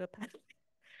shoulder pad.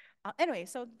 Anyway,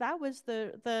 so that was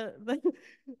the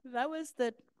that was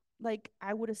the, like,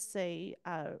 I would say,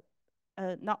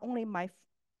 not only my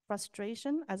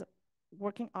frustration as a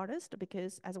working artist,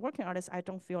 because as a working artist, I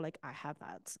don't feel like I have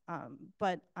that.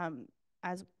 But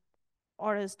as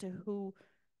artists who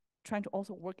trying to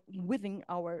also work within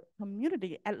our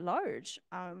community at large,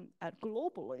 at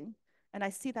globally. And I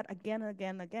see that again and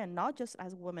again and again, not just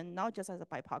as a woman, not just as a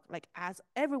BIPOC, like as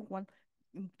everyone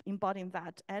embodying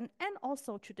that, and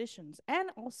also traditions, and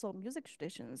also music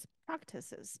traditions,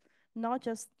 practices, not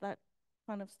just that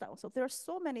kind of style. So there are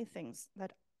so many things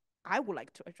that I would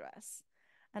like to address.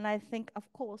 And I think,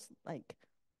 of course, like,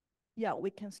 yeah, we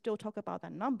can still talk about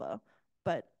that number,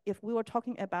 but if we were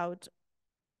talking about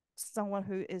someone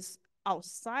who is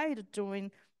outside doing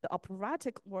the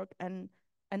operatic work and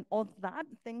all that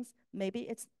things, maybe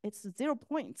it's 0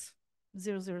 points,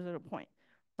 0 point.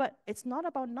 But it's not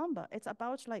about number. It's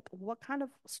about like what kind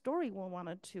of story we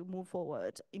wanted to move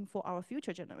forward in for our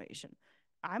future generation.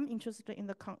 I'm interested in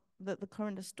the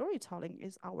current storytelling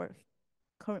is our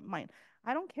current mind.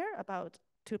 I don't care about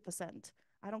 2%.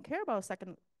 I don't care about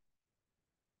second.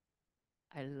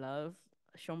 I love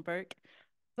Schoenberg.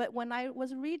 But when I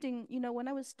was reading, when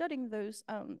I was studying those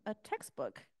a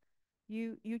textbook,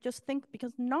 you just think,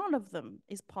 because none of them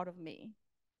is part of me,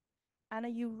 and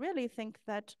you really think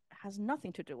that has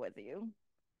nothing to do with you,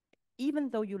 even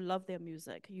though you love their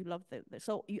music, you love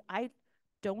I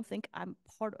don't think I'm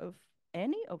part of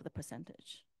any of the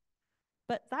percentage.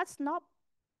 But that's not.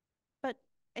 But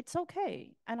it's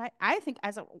okay, and I think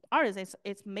as an artist,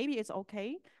 it's maybe it's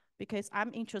okay because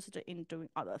I'm interested in doing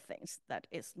other things that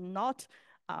is not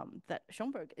that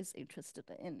Schoenberg is interested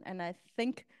in. And I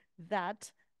think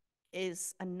that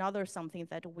is another something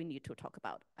that we need to talk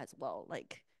about as well.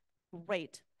 Like,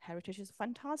 great, heritage is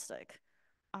fantastic.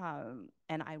 And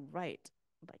I write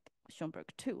like Schoenberg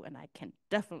too, and I can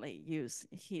definitely use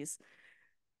his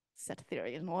set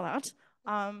theory and all that.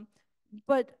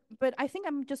 But I think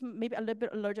I'm just maybe a little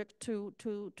bit allergic to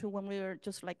when we're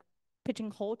just like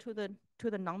pitching hole to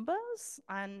the numbers,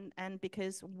 and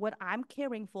because what I'm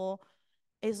caring for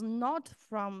is not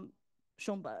from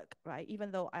Schoenberg, right?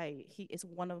 Even though he is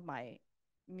one of my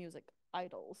music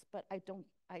idols, but I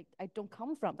don't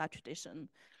come from that tradition.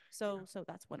 So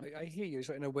that's one of I hear you.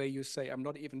 So in a way you say, I'm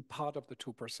not even part of the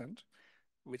 2%,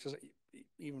 which is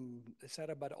even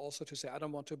sadder, but also to say, I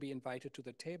don't want to be invited to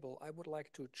the table. I would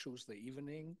like to choose the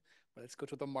evening. Let's go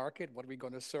to the market. What are we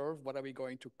going to serve? What are we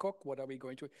going to cook? What are we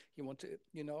going to, you want to,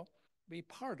 be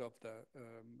part of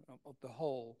the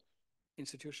whole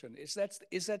institution. Is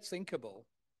that thinkable?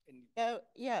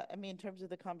 Yeah, I mean, in terms of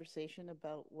the conversation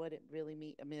about what it really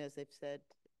means, I mean, as I've said,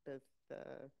 both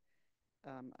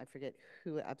I forget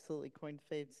who absolutely coined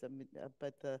faiths,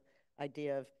 but the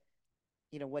idea of,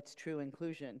 what's true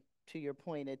inclusion. To your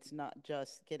point, it's not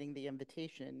just getting the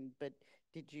invitation, but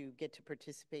did you get to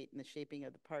participate in the shaping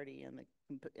of the party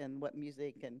and what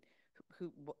music and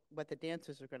what the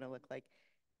dancers are going to look like?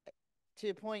 To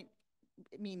your point,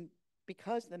 I mean,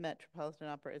 because the Metropolitan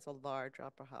Opera is a large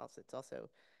opera house, it's also,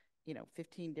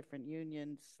 15 different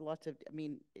unions, lots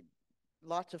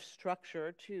of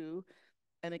structure too,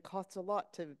 and it costs a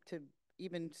lot to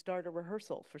even start a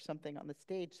rehearsal for something on the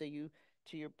stage. So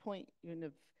to your point,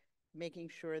 making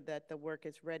sure that the work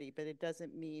is ready, but it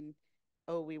doesn't mean,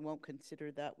 oh, we won't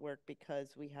consider that work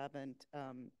because we haven't,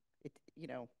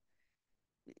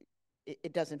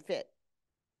 it doesn't fit.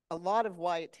 A lot of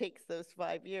why it takes those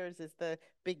 5 years is the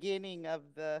beginning of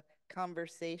the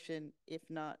conversation, if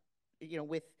not,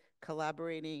 with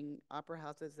collaborating opera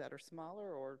houses that are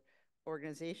smaller or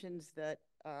organizations that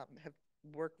have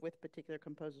worked with particular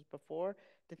composers before,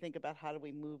 to think about how do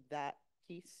we move that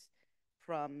piece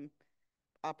from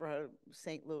Opera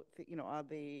St. Louis,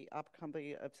 the Opera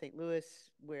Company of St. Louis,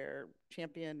 where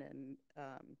Champion and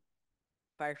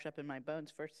Fire Shop in My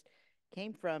Bones first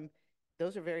came from.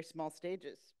 Those are very small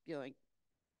stages, like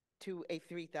to a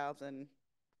 3,000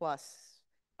 plus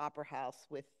opera house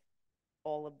with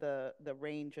all of the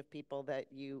range of people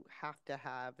that you have to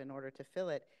have in order to fill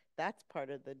it. That's part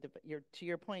of to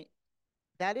your point,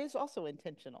 that is also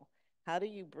intentional. How do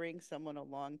you bring someone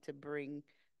along to bring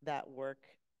that work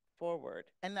forward?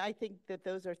 And I think that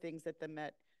those are things that the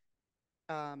Met,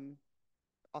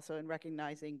 also in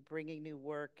recognizing bringing new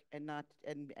work and not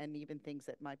and even things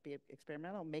that might be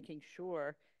experimental, making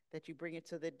sure that you bring it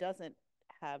so that it doesn't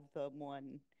have the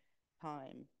one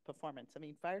time performance. I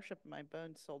mean, Fire Ship in My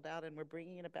Bones sold out, and we're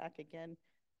bringing it back again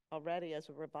already as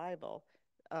a revival.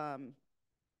 And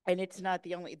it's not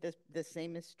the only, the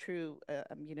same is true,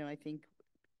 you know, I think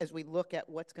as we look at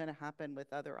what's going to happen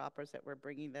with other operas that we're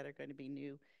bringing that are going to be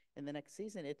new in the next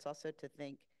season, it's also to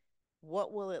think,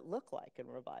 what will it look like in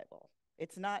revival?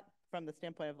 It's not from the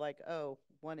standpoint of like, oh,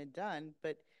 one and done,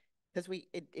 but because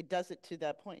it does it to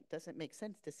that point. It doesn't make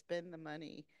sense to spend the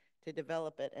money to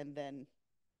develop it and then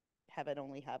have it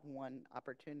only have one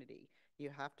opportunity.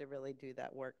 You have to really do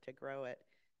that work to grow it.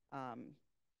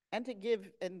 And to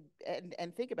give and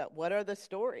think about what are the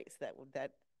stories that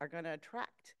are going to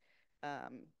attract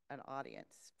an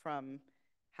audience. From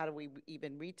how do we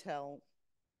even retell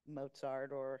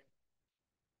Mozart or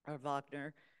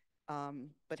Wagner,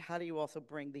 but how do you also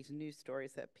bring these new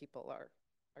stories that people are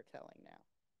telling now?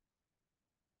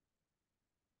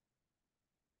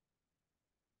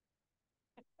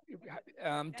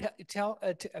 Tell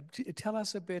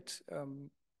us a bit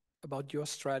about your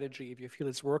strategy, if you feel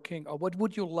it's working, or what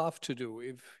would you love to do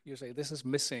if you say this is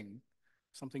missing,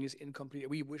 something is incomplete,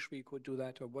 we wish we could do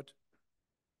that, or what?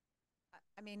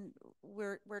 I mean,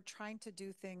 we're trying to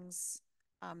do things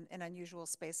in unusual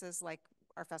spaces, like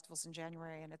our festival's in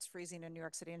January and it's freezing in New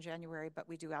York City in January, but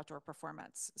we do outdoor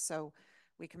performance. So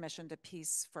we commissioned a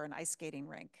piece for an ice skating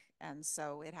rink. And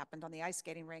so it happened on the ice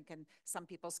skating rink, and some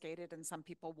people skated and some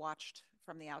people watched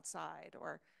from the outside.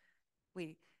 Or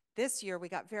this year we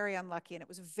got very unlucky and it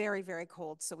was very, very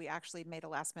cold. So we actually made a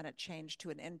last minute change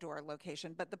to an indoor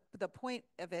location. But the point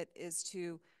of it is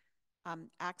to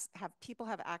have people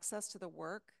have access to the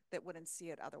work that wouldn't see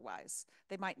it otherwise.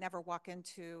 They might never walk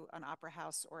into an opera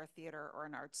house or a theater or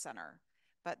an arts center,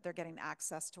 but they're getting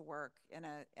access to work in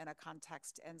a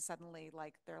context, and suddenly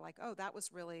they're like, oh, that was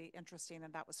really interesting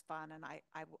and that was fun, and I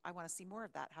want to see more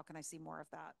of that. How can I see more of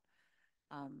that?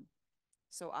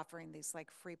 So offering these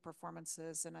free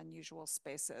performances in unusual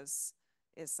spaces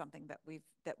is something that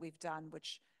we've done,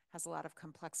 which has a lot of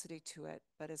complexity to it,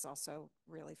 but is also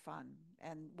really fun.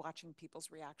 And watching people's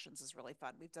reactions is really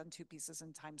fun. We've done 2 pieces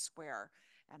in Times Square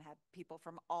and had people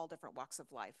from all different walks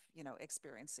of life,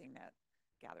 experiencing it,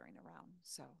 gathering around.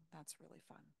 So that's really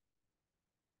fun.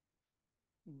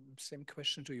 Same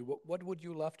question to you. What would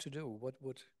you love to do?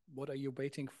 What are you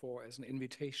waiting for as an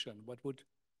invitation? What would,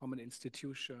 from an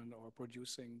institution or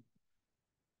producing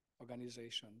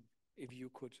organization, if you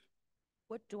could?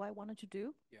 What do I want to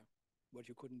do? Yeah. What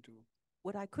you couldn't do?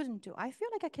 What I couldn't do? I feel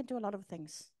like I can do a lot of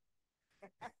things.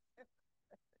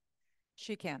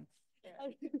 She can.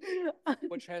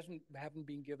 Which haven't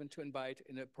been given to invite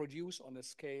in a produce on a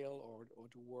scale or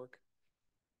to work.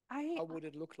 How would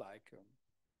it look like?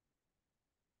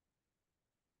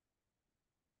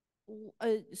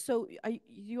 So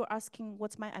you're asking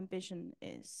what's my ambition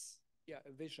is? Yeah,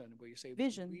 a vision where you say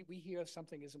vision. We hear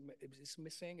something is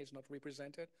missing, is not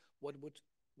represented. What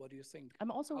do you think?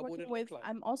 I'm also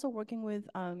working with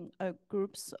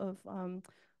groups of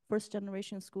first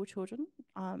generation school children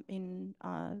in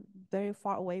very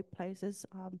far away places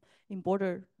in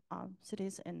border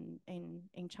cities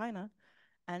in China,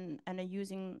 and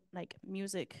using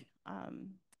music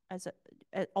as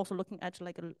also looking at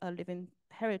a living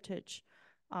heritage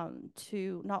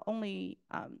to not only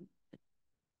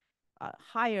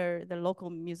hire the local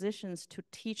musicians to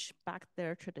teach back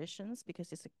their traditions,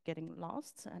 because it's getting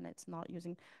lost and it's not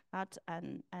using that,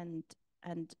 and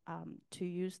to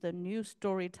use the new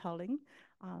storytelling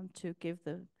to give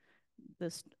the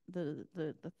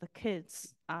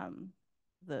kids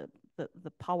the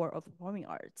power of performing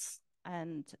arts,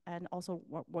 and also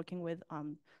working with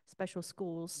special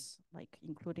schools,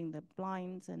 including the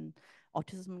blinds and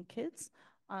autism kids.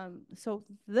 So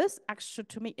this actually,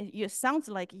 to me, it sounds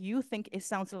like you think it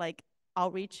sounds like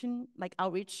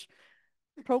outreach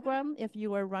program if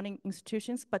you are running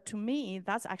institutions, but to me,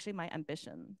 that's actually my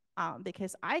ambition,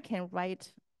 because I can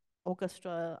write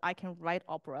orchestra, I can write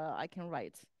opera, I can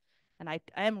write, and I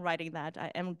am writing that.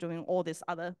 I am doing all this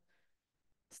other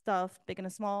stuff, big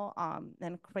and small,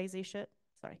 and crazy shit.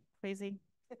 Sorry, crazy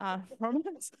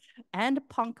performance and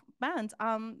punk bands.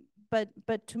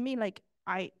 But to me,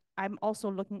 I'm also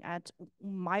looking at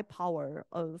my power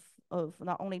of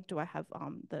not only do I have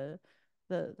the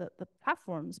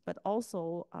platforms, but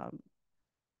also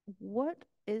what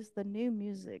is the new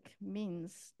music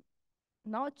means,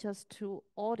 not just to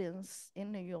audience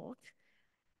in New York,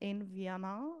 in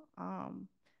Vienna,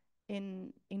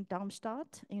 in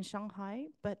Darmstadt, in Shanghai,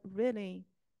 but really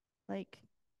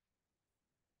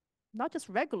not just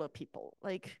regular people,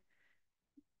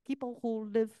 people who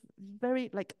live very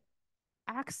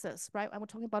access, right? I'm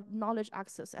talking about knowledge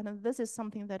access. And this is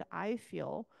something that I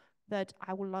feel that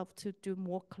I would love to do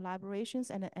more collaborations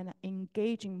and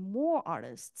engaging more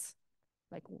artists,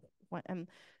 and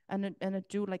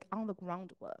do like on the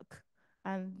ground work.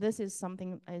 And this is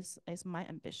something is my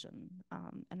ambition.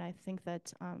 And I think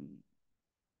that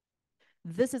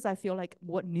this is, I feel like,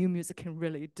 what new music can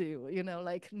really do,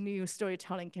 like new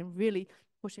storytelling can really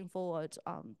pushing forward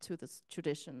to this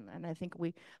tradition. And I think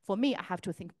for me, I have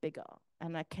to think bigger,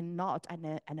 and I cannot,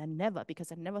 and I never,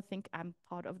 because I never think I'm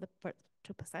part of the 2%.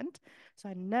 So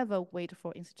I never wait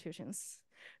for institutions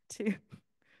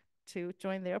to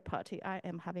join their party. I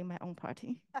am having my own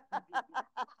party.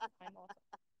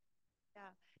 Yeah,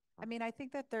 I mean, I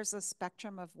think that there's a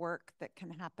spectrum of work that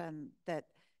can happen that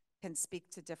can speak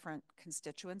to different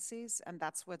constituencies, and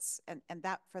that's and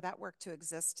that for that work to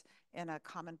exist in a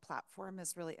common platform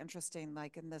is really interesting.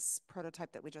 Like in this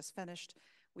prototype that we just finished,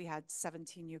 we had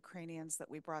 17 Ukrainians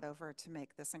that we brought over to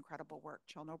make this incredible work.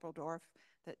 Chernobyl-Dorf,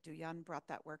 that Duyan brought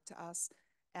that work to us,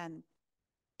 and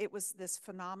it was this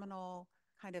phenomenal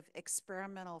kind of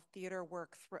experimental theater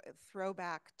work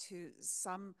throwback to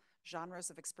some genres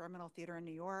of experimental theater in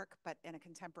New York, but in a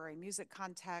contemporary music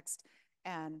context.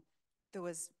 And there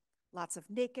was lots of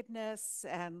nakedness,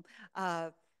 and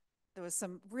there was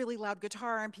some really loud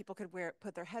guitar, and people could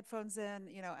put their headphones in.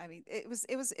 I mean, it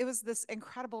was this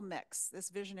incredible mix, this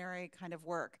visionary kind of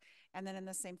work. And then in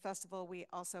the same festival, we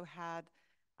also had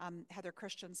Heather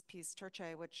Christian's piece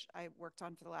Turche, which I worked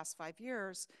on for the last 5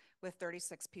 years, with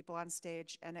 36 people on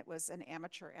stage, and it was an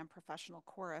amateur and professional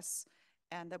chorus,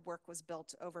 and the work was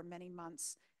built over many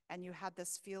months. And you had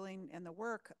this feeling in the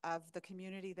work of the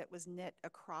community that was knit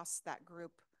across that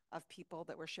group of people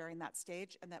that were sharing that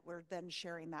stage, and that were then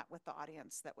sharing that with the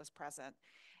audience that was present.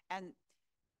 And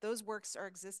those works are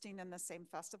existing in the same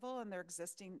festival, and they're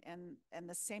existing in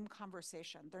the same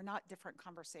conversation. They're not different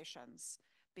conversations,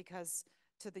 because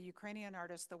to the Ukrainian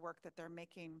artists, the work that they're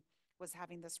making was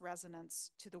having this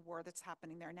resonance to the war that's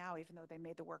happening there now. Even though they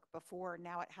made the work before,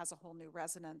 now it has a whole new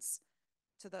resonance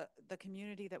to the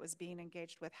community that was being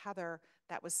engaged with Heather,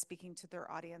 that was speaking to their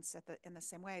audience in the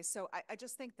same way. So I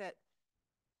just think that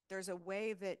there's a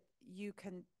way that you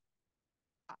can,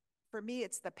 for me,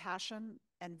 it's the passion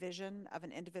and vision of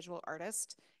an individual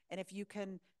artist. And if you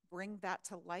can bring that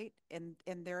to light in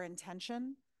their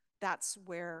intention, that's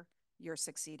where you're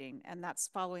succeeding. And that's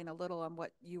following a little on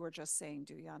what you were just saying,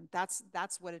 Duyan. That's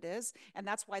what it is. And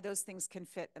that's why those things can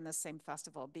fit in the same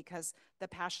festival, because the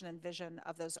passion and vision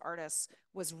of those artists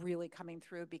was really coming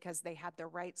through, because they had the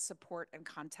right support and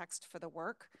context for the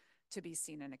work to be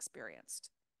seen and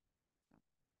experienced.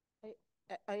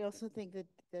 I also think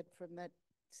that from that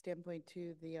standpoint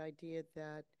too, the idea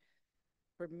that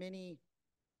for many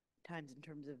times in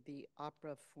terms of the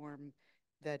opera form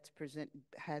that's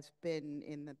has been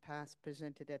in the past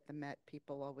presented at the Met,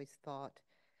 people always thought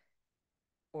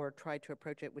or tried to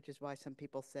approach it, which is why some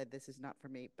people said this is not for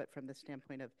me, but from the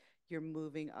standpoint of you're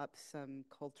moving up some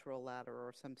cultural ladder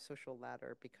or some social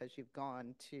ladder because you've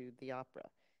gone to the opera.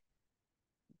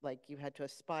 Like you had to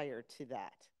aspire to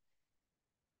that.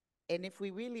 And if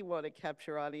we really want to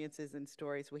capture audiences and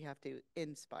stories, we have to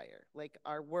inspire. Like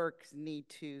our works need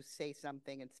to say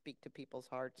something and speak to people's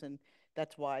hearts. And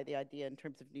that's why the idea in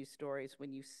terms of new stories,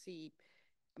 when you see,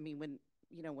 I mean,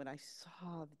 when I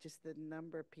saw just the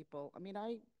number of people, I mean,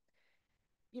 I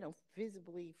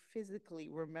physically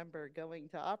remember going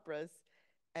to operas,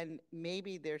 and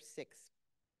maybe there's 6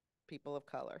 people of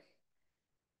color.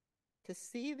 To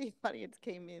see the audience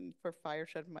came in for Fire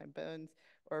Shut My Bones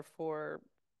or for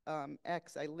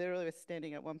X, I literally was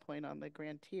standing at one point on the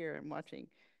Grand Tier and watching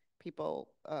people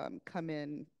come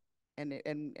in,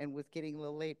 and was getting a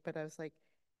little late, but I was like,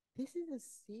 this is a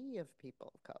sea of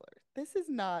people of color. This is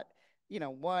not,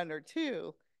 1 or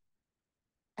 2.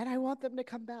 And I want them to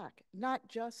come back, not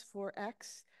just for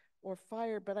X or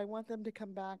Fire, but I want them to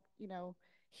come back,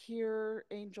 hear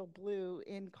Angel Blue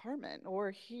in Carmen, or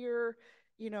hear,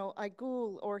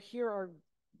 Aigul, or hear our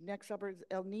next opera is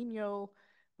El Nino,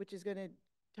 which is going to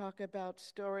talk about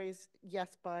stories.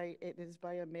 Yes, it is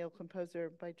by a male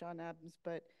composer, by John Adams,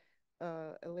 but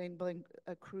Elaine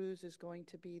Cruz is going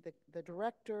to be the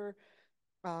director,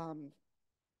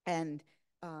 and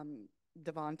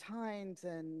Devon Tynes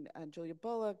and Julia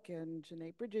Bullock and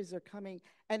Janae Bridges are coming,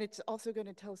 and it's also going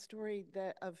to tell a story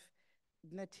of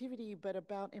nativity, but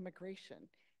about immigration.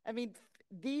 I mean,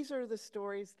 these are the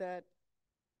stories that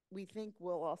we think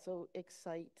will also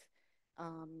excite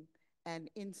and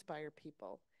inspire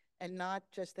people, and not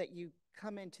just that you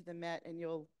come into the Met and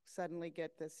you'll suddenly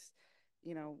get this,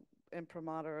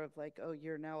 imprimatur of like, oh,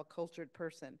 you're now a cultured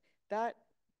person.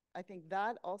 I think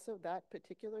that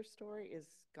particular story is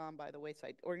gone by the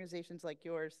wayside. Organizations like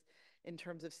yours, in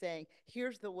terms of saying,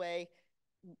 here's the way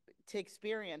to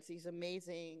experience these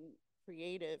amazing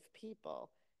creative people,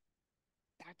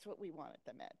 that's what we want at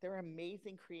the Met. They're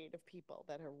amazing creative people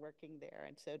that are working there.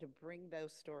 And so to bring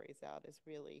those stories out is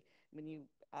really, when you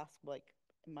ask like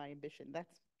my ambition,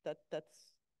 that's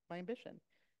my ambition,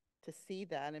 to see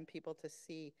that and people to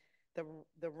see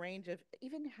the range of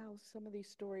even how some of these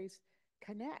stories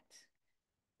connect.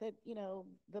 That, you know,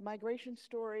 the migration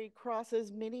story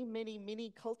crosses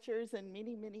many cultures and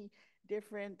many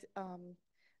different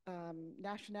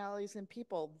nationalities and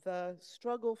people. The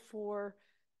struggle for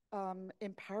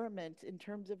empowerment in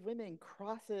terms of women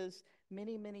crosses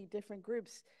many different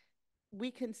groups.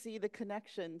 We can see the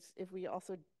connections if we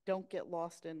also don't get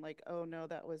lost in like, oh no,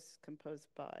 that was composed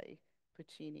by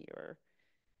Puccini, or,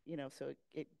 you know, so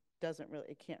it doesn't really,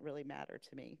 it can't really matter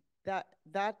to me.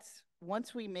 That's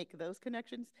once we make those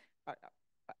connections,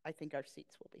 I think our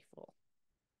seats will be full.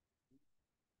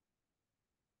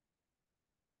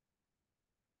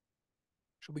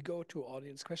 Should we go to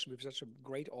audience questions? We have such a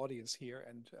great audience here,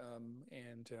 and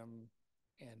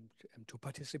to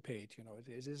participate, you know,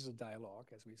 it is a dialogue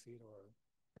as we see it,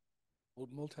 or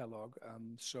multilogue.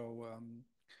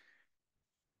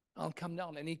 I'll come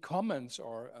down. Any comments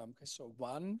or so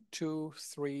 1, 2,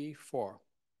 3, 4.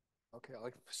 Okay,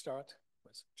 I'll start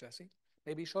with Jesse.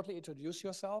 Maybe shortly introduce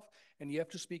yourself, and you have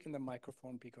to speak in the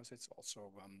microphone because it's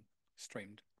also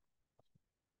streamed.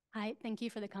 Hi, thank you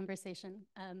for the conversation.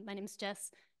 My name is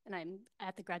Jess, and I'm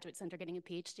at the Graduate Center getting a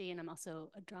PhD, and I'm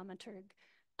also a dramaturg.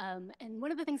 And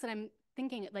one of the things that I'm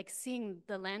thinking, like seeing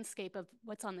the landscape of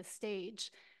what's on the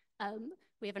stage,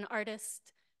 we have an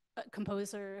artist, a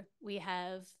composer, we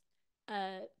have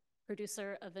a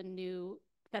producer of a new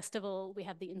festival, we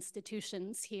have the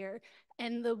institutions here.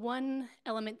 And the one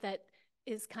element that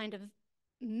is kind of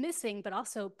missing, but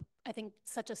also I think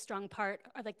such a strong part,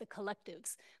 are like the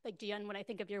collectives. Like Gian, when I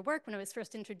think of your work, when I was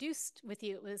first introduced with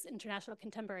you, it was International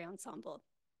Contemporary Ensemble.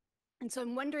 And so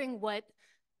I'm wondering what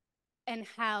and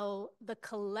how the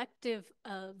collective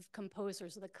of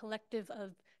composers, the collective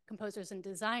of composers and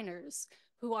designers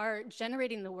who are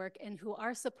generating the work and who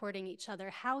are supporting each other,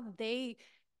 how they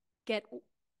get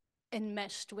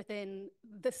enmeshed within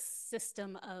the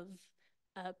system of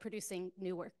producing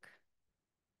new work.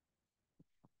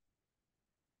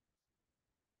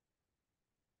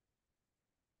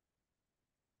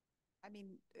 I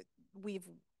mean, we've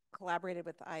collaborated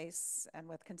with ICE and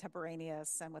with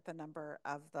Contemporaneous and with a number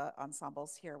of the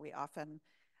ensembles here. We often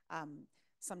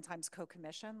sometimes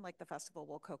co-commission, like the festival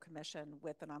will co-commission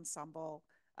with an ensemble,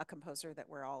 a composer that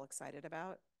we're all excited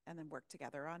about, and then work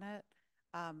together on it.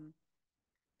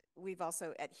 We've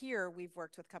also, we've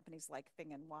worked with companies like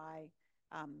Thing and Y,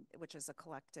 which is a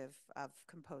collective of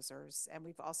composers. And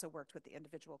we've also worked with the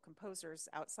individual composers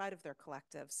outside of their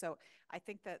collective. So I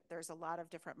think that there's a lot of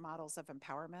different models of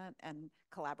empowerment and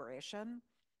collaboration,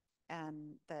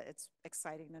 and that it's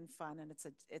exciting and fun. And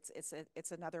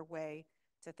it's another way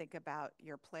to think about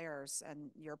your players,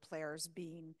 and your players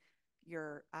being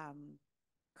your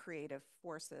creative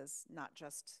forces, not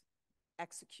just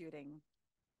executing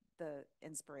the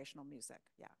inspirational music.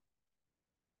 Yeah.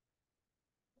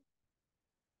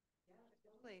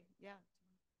 Yeah.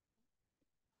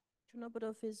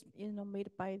 Chernobylov is, you know, made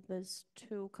by these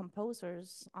two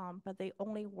composers, but they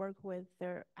only work with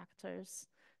their actors.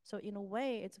 So in a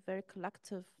way, it's very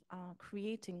collective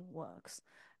creating works.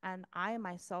 And I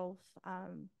myself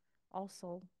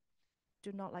also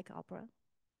do not like opera.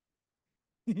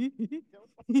 That's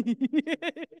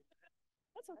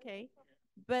okay.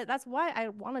 But that's why I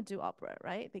want to do opera,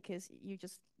 right? Because you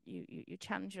just, you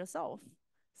challenge yourself,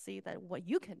 see that what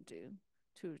you can do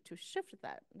to shift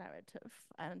that narrative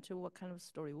and to what kind of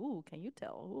story can you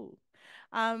tell.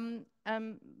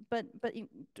 But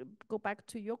to go back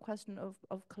to your question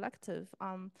of collective,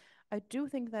 I do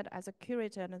think that as a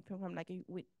curator and a program, like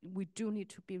we do need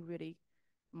to be really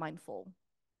mindful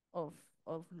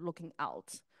of looking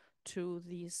out to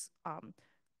these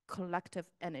collective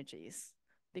energies,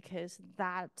 because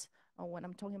that when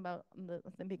I'm talking about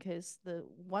because the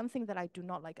one thing that I do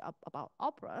not like about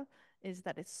opera is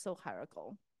that it's so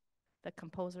hierarchical. The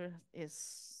composer is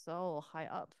so high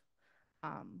up,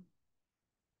 and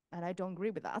I don't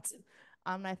agree with that.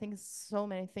 I think so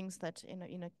many things that in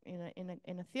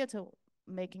a theater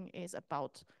making is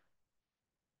about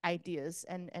ideas,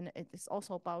 and it's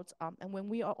also about and when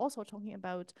we are also talking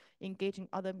about engaging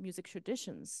other music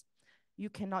traditions, you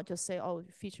cannot just say, oh,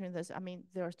 featuring this. I mean,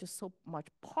 there's just so much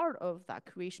part of that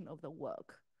creation of the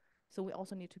work. So we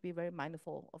also need to be very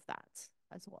mindful of that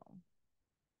as well.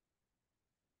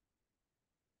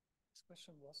 This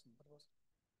question wasn't, what was it?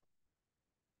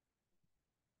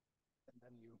 And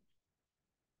then you.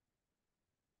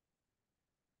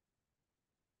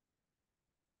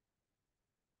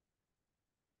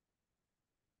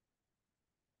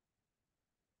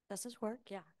 Does this work?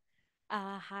 Yeah.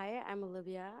 Hi, I'm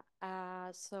Olivia.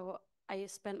 So I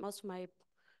spent most of my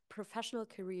professional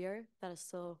career, that is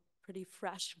still pretty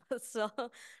fresh, but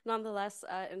still nonetheless,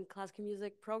 in classical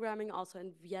music programming, also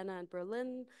in Vienna and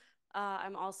Berlin.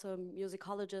 I'm also a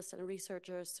musicologist and a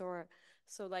researcher.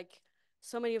 So like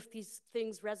so many of these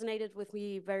things resonated with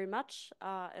me very much,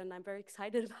 and I'm very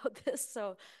excited about this.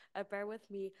 So bear with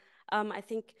me. I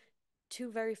think two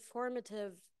very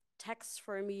formative texts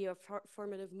for me, or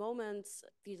formative moments.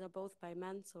 These are both by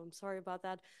men, so I'm sorry about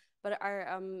that. But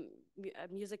are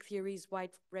Music Theory's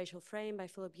White Racial Frame by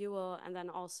Philip Ewell, and then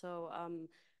also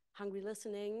Hungry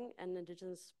Listening, an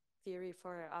indigenous theory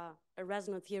for a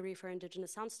resonant theory for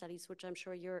indigenous sound studies, which I'm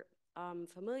sure you're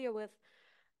familiar with.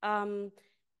 And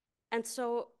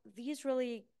so these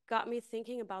really got me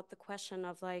thinking about the question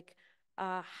of like,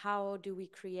 how do we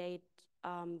create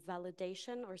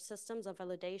validation or systems of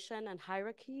validation and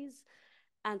hierarchies?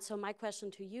 And so my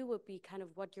question to you would be kind of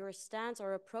what your stance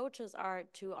or approaches are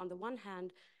to, on the one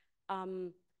hand,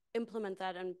 implement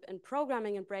that in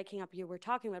programming and breaking up, you were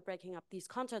talking about breaking up these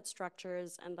content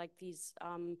structures and like these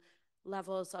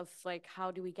levels of like, how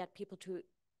do we get people to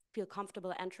feel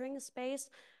comfortable entering a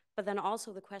space? But then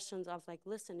also the questions of like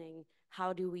listening,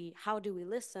 how do we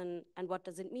listen, and what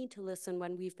does it mean to listen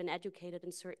when we've been educated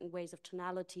in certain ways of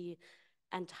tonality,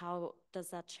 and how does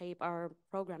that shape our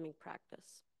programming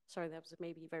practice? Sorry, that was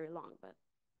maybe very long, but.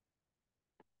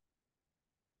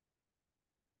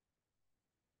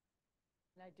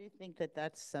 And I do think that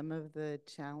that's some of the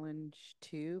challenge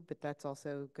too, but that's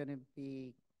also going to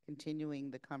be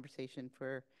continuing the conversation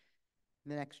for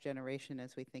the next generation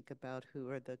as we think about who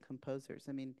are the composers.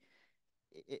 I mean,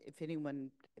 if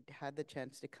anyone had the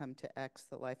chance to come to X,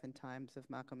 The Life and Times of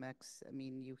Malcolm X, I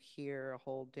mean, you hear a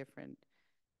whole different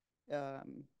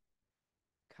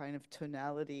kind of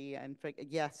tonality, and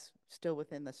yes, still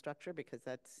within the structure, because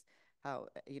that's how,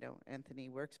 Anthony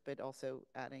works, but also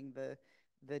adding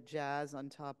the jazz on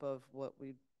top of what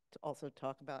we also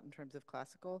talk about in terms of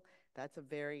classical. That's a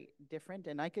very different,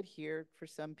 and I could hear for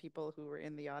some people who were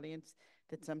in the audience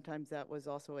that sometimes that was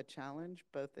also a challenge,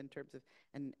 both in terms of,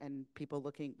 and people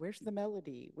looking, where's the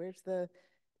melody? Where's the,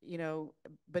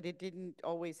 but it didn't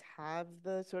always have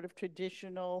the sort of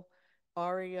traditional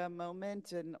aria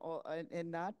moment and all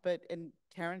in that, but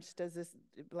Terrence does this,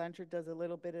 Blanchard does a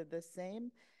little bit of the same.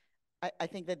 I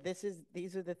think that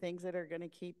these are the things that are going to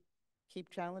keep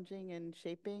challenging and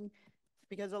shaping,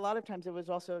 because a lot of times it was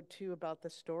also too about the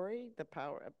story, the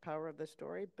power of the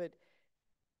story. But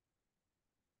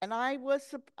and I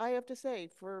have to say,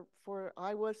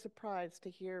 I was surprised to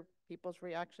hear people's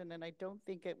reaction, and I don't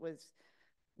think it was,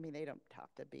 I mean, they don't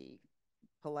have to be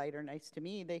polite or nice to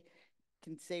me, they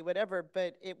can say whatever,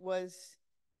 but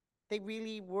they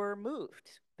really were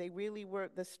moved. They really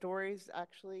were, the stories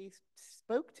actually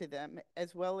spoke to them,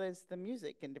 as well as the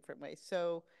music in different ways.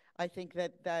 So I think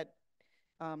that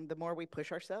the more we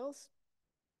push ourselves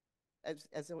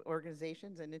as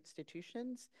organizations and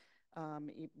institutions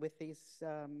with these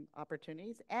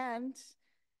opportunities, and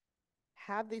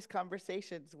have these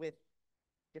conversations with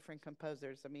different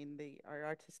composers. I mean, our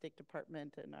artistic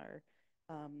department and our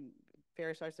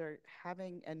Ferris Arts are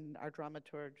having, and our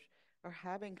dramaturge are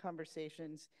having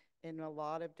conversations in a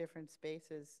lot of different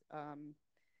spaces.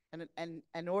 And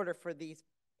in order for these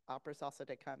operas also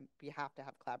to come, you have to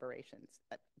have collaborations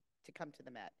to come to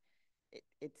the Met.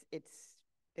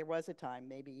 There was a time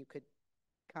maybe you could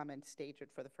come and stage it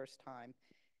for the first time.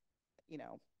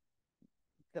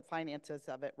 The finances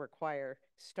of it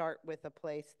start with a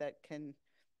place that can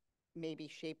maybe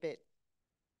shape it,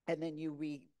 and then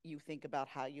you think about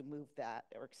how you move that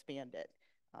or expand it.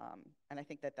 And I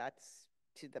think that's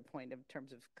to the point in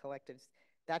terms of collectives,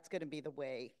 that's going to be the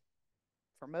way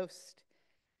for most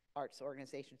arts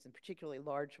organizations, and particularly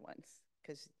large ones,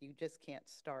 because you just can't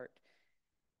start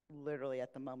literally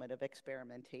at the moment of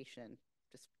experimentation,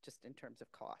 just in terms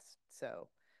of cost. So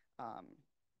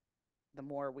the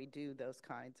more we do those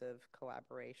kinds of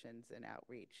collaborations and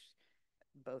outreach,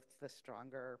 both the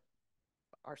stronger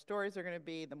our stories are going to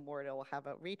be, the more it'll have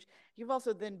outreach. You've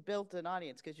also then built an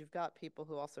audience, because you've got people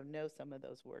who also know some of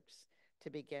those works to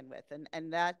begin with.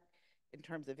 And that, in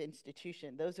terms of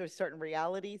institution, those are certain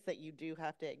realities that you do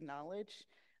have to acknowledge,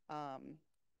 and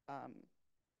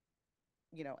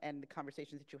the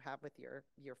conversations that you have with your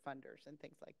funders and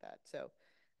things like that. So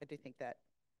I do think that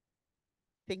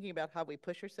thinking about how we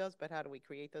push ourselves, but how do we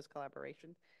create those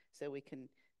collaborations so we can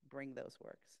bring those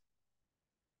works.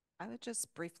 I would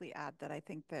just briefly add that I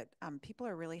think that people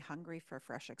are really hungry for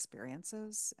fresh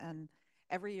experiences, and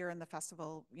every year in the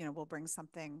festival, we'll bring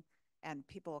something And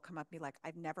people will come up and be like,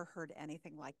 I've never heard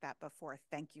anything like that before.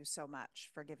 Thank you so much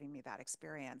for giving me that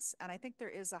experience. And I think there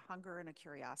is a hunger and a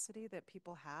curiosity that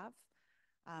people have.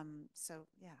 So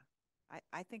yeah,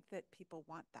 I think that people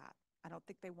want that. I don't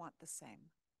think they want the same.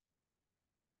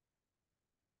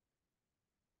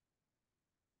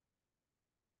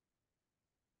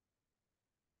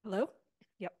 Hello?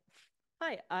 Yep.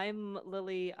 Hi, I'm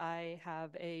Lily. I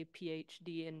have a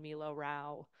PhD in Milo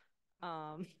Rau.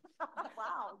 Wow,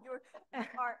 you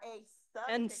are a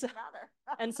and subject matter.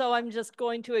 and so I'm just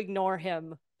going to ignore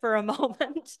him for a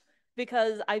moment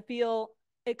because I feel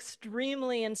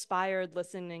extremely inspired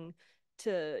listening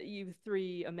to you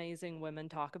three amazing women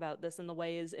talk about this and the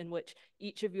ways in which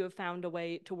each of you have found a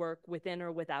way to work within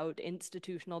or without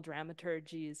institutional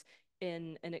dramaturgies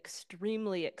in an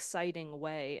extremely exciting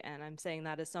way. And I'm saying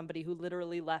that as somebody who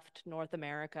literally left North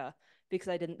America because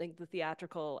I didn't think the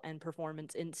theatrical and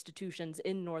performance institutions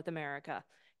in North America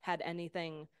had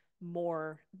anything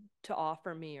more to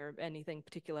offer me or anything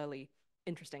particularly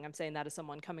interesting. I'm saying that as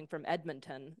someone coming from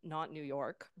Edmonton, not New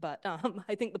York, but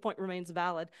I think the point remains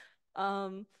valid.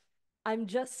 I'm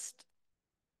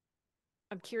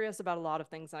curious about a lot of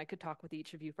things, and I could talk with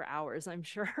each of you for hours, I'm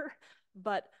sure.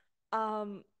 But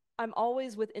I'm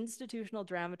always with institutional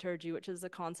dramaturgy, which is a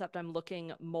concept I'm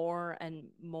looking more and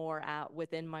more at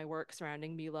within my work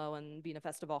surrounding Milo and Vienna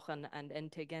Festwochen and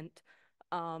NTGent.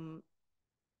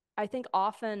 I think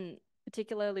often,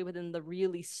 particularly within the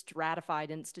really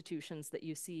stratified institutions that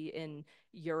you see in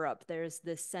Europe, there's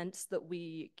this sense that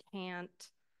we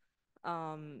can't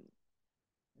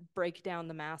break down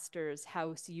the master's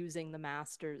house using the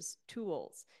master's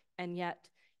tools. And yet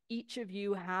each of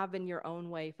you have in your own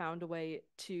way found a way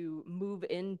to move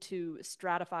into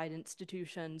stratified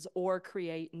institutions or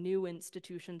create new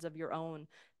institutions of your own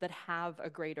that have a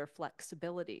greater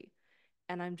flexibility.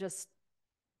 And I'm just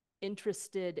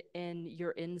interested in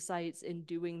your insights in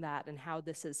doing that and how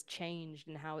this has changed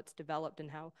and how it's developed and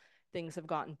how things have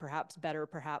gotten perhaps better,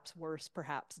 perhaps worse,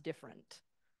 perhaps different.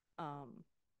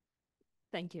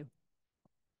 Thank you.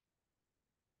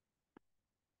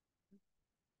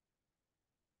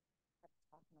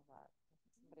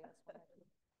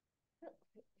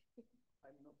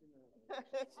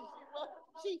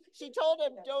 She told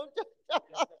him, don't.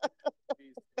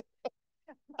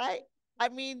 I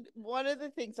mean, one of the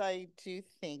things I do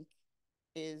think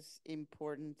is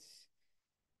important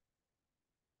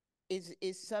is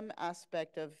some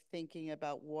aspect of thinking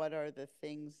about what are the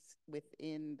things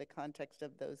within the context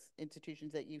of those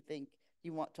institutions that you think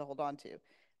you want to hold on to.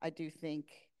 I do think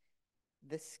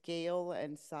the scale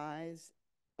and size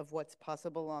of what's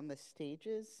possible on the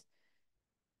stages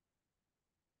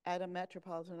at a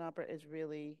Metropolitan Opera is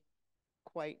really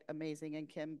quite amazing and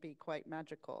can be quite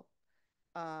magical.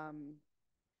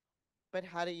 But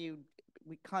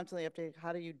we constantly have to,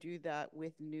 how do you do that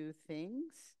with new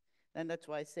things? And that's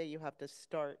why I say you have to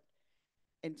start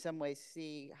in some ways,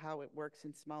 see how it works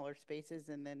in smaller spaces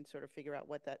and then sort of figure out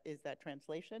what that is, that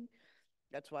translation.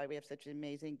 That's why we have such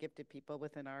amazing gifted people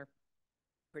within our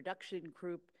production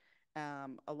group,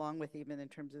 along with even in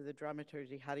terms of the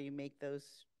dramaturgy, how do you make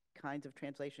those kinds of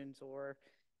translations, or,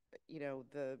 you know,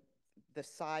 the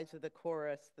size of the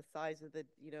chorus, the size of the,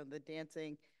 you know, the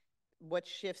dancing, what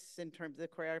shifts in terms of the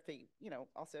choreography, you know,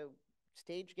 also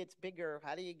stage gets bigger.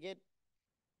 How do you get,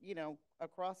 you know,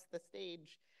 across the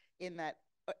stage in that,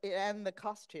 and the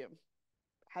costume,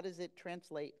 how does it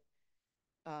translate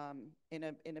in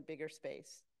a bigger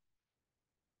space?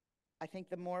 I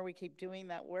think the more we keep doing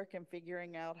that work and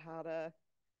figuring out how to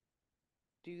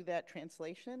do that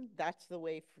translation, that's the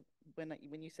way,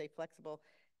 when you say flexible,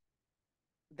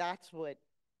 that's what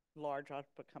large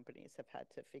opera companies have had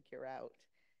to figure out.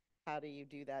 How do you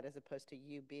do that as opposed to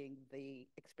you being the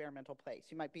experimental place?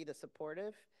 You might be the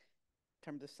supportive in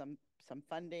terms of some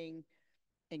funding,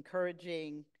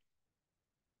 encouraging,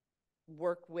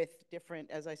 work with different,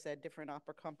 as I said, different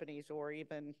opera companies, or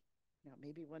even, you know,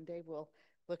 maybe one day we'll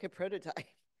look at prototype.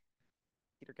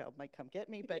 Peter Geld might come get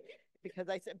me, but because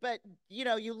I said, but you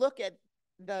know, you look at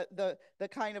the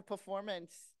kind of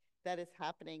performance that is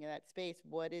happening in that space.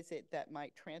 What is it that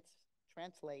might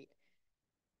translate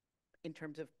in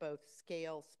terms of both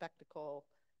scale, spectacle,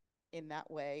 in that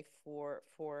way for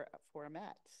a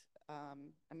Met?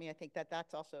 I mean, I think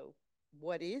that's also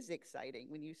what is exciting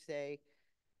when you say,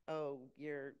 oh,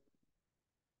 you're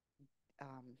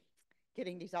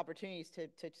getting these opportunities to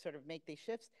sort of make these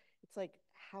shifts. It's like,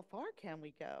 how far can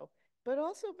we go? But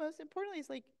also, most importantly, it's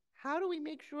like, how do we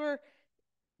make sure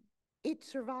it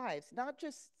survives? Not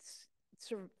just,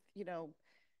 you know,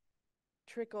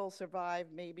 trickle survive.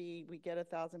 Maybe we get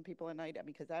 1,000 people a night,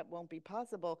 because that won't be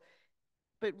possible.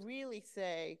 but really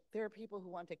say there are people who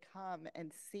want to come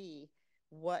and see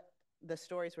what the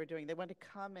stories we're doing. They want to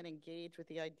come and engage with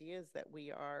the ideas that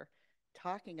we are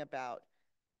talking about.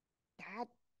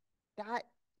 That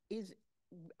is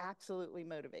absolutely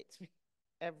motivates me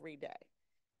every day,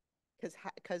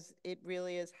 because it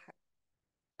really is,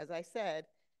 as I said,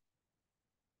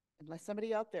 unless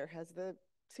somebody out there has the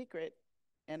secret,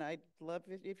 and I'd love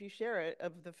if you share it,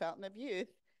 of the fountain of youth,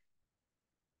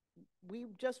 we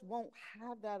just won't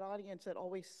have that audience that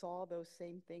always saw those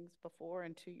same things before.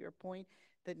 And to your point,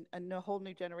 that a whole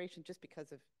new generation, just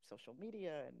because of social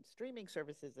media and streaming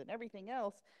services and everything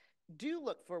else, do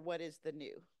look for what is the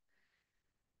new.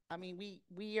 I mean,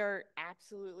 we are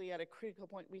absolutely at a critical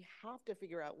point. We have to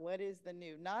figure out what is the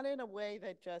new, not in a way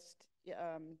that just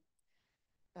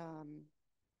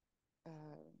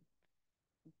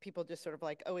people just sort of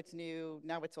like, oh, it's new,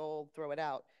 now it's old, throw it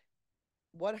out.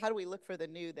 How do we look for the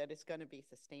new that is going to be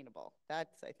sustainable?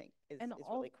 That's, I think, is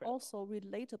really critical. Also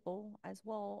relatable as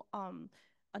well.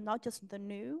 And not just the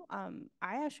new.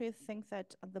 I actually think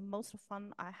that the most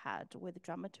fun I had with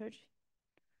dramaturg,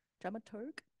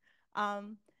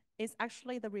 is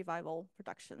actually the revival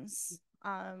productions.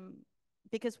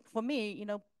 Because for me, you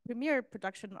know, premiere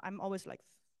production, I'm always like,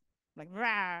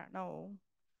 rah, no.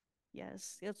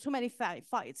 Yes, there's too many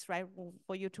fights, right,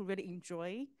 for you to really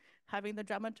enjoy having the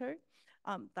dramaturg.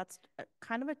 That's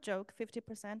kind of a joke,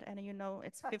 50%, and you know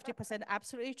it's 50%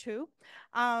 absolutely true.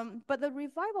 But the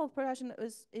revival production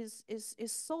is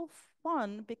so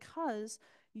fun because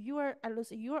you are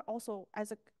also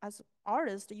as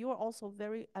artist, you are also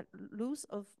very loose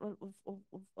of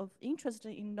interest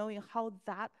in knowing how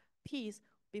that piece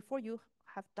before you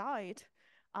have died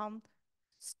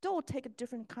still take a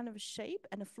different kind of shape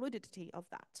and a fluidity of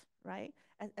that, right?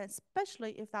 And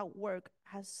especially if that work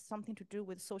has something to do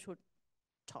with social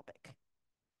topic.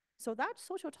 So that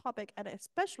social topic, and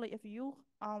especially if you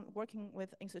working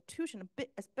with institution,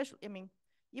 especially, I mean,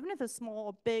 even if it's small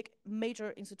or big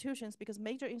major institutions, because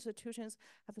major institutions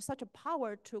have such a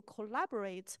power to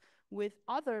collaborate with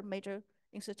other major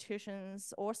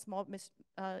institutions or small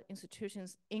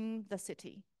institutions in the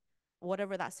city,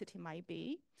 whatever that city might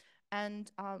be.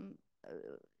 And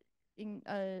in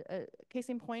case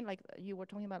in point, like you were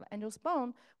talking about Angel's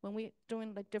Bone, when we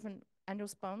doing like different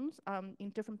Angel's Bones in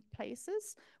different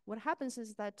places, what happens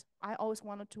is that I always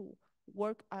wanted to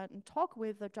work and talk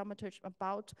with the dramaturg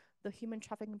about the human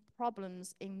trafficking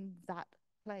problems in that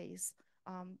place.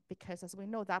 Because as we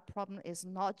know, that problem is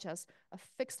not just a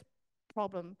fixed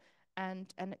problem.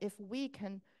 And if we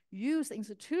can use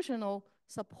institutional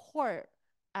support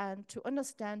and to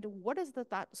understand what is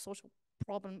that social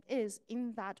problem is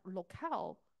in that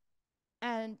locale.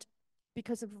 And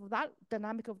because of that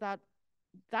dynamic of that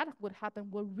would happen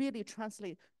will really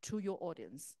translate to your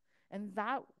audience. And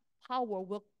that power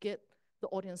will get the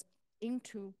audience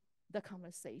into the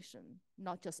conversation,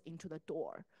 not just into the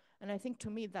door. And I think to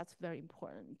me, that's very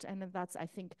important. And that's, I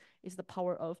think, is the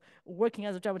power of working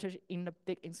as a dramaturg in the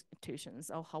big institutions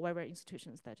or however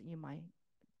institutions that you might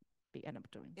end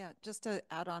up doing. Yeah, just to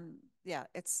add on, yeah,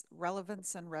 it's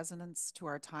relevance and resonance to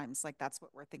our times. Like that's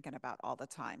what we're thinking about all the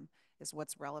time, is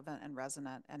what's relevant and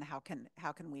resonant, and how can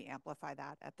we amplify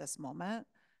that at this moment.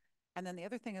 And then the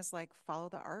other thing is like follow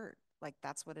the art. Like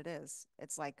that's what it is.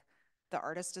 It's like the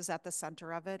artist is at the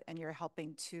center of it, and you're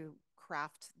helping to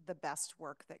craft the best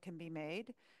work that can be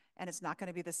made. And it's not going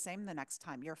to be the same the next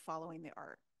time. You're following the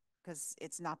art because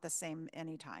it's not the same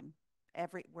anytime.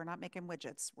 We're not making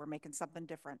widgets. We're making something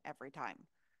different every time.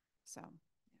 So.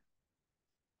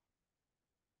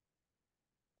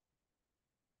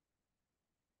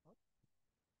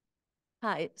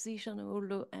 Hi, Zishan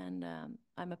Urlu, and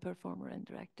I'm a performer and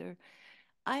director.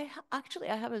 I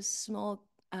have a small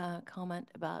comment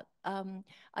about,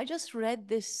 I just read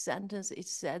this sentence. It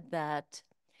said that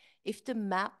if the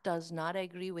map does not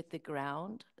agree with the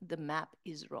ground, the map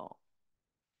is wrong.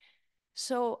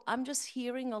 So I'm just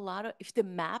hearing a lot of, if the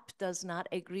map does not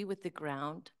agree with the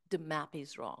ground, the map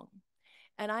is wrong.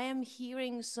 And I am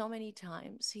hearing so many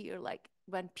times here, like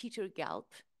when Peter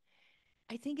Galp,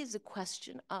 I think it's a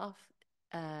question of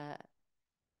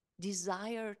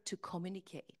desire to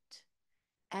communicate.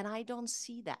 And I don't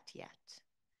see that yet.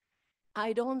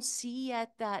 I don't see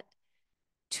yet that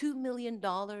 $2 million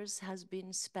has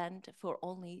been spent for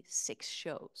only 6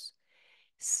 shows.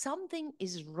 Something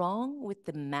is wrong with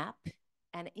the map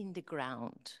and in the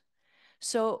ground.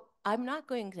 So I'm not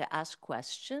going to ask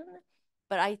question,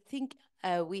 but I think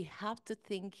we have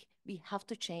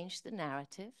to change the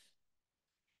narrative.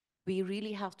 We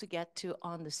really have to get to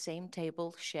on the same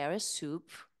table, share a soup,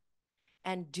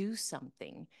 and do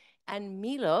something. And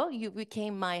Milo, you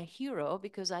became my hero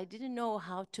because I didn't know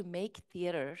how to make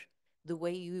theater the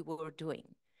way you were doing.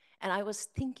 And I was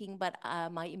thinking, but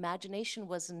my imagination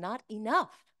was not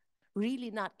enough, really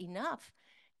not enough.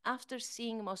 After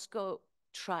seeing Moscow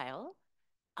trial,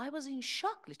 I was in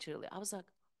shock, literally. I was like,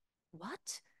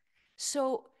 what?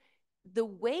 So the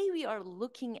way we are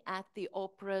looking at the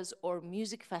operas or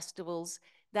music festivals,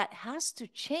 that has to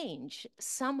change,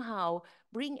 somehow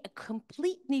bring a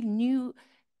completely new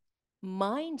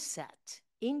mindset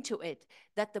into it,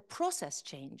 that the process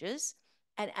changes.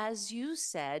 And as you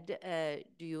said,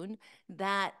 Dune,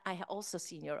 that I have also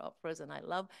seen your operas and I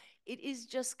love, it is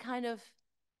just kind of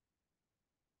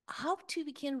how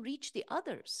we can reach the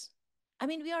others. I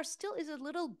mean, we are still is a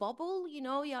little bubble, you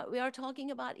know, yeah, we are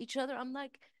talking about each other. I'm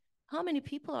like, how many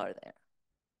people are there?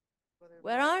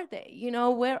 Where are they? You know,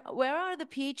 where are the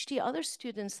PhD other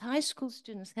students, high school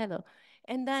students? Hello.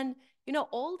 And then, you know,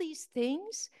 all these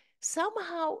things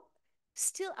somehow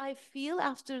still I feel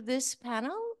after this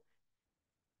panel,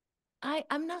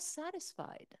 I'm not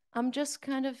satisfied. I'm just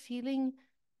kind of feeling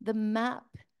the map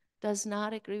does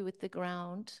not agree with the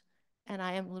ground. And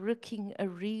I am looking at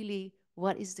really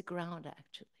what is the ground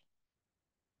actually.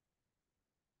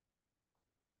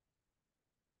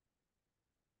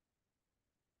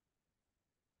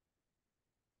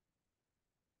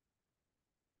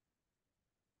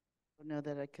 I don't know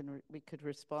that we could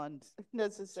respond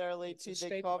necessarily to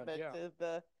the comment of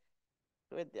the.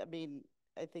 I mean,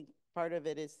 I think part of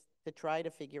it is to try to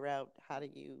figure out how do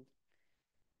you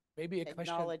maybe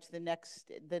acknowledge the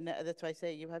next. That's why I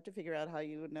say you have to figure out how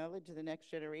you acknowledge the next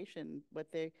generation,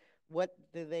 what do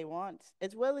they want,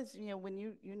 as well as, you know, when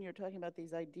you're talking about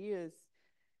these ideas,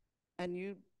 and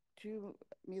you too,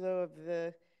 Milo, of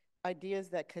the ideas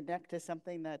that connect to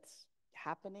something that's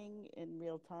happening in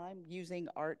real time, using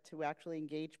art to actually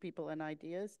engage people and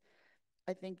ideas.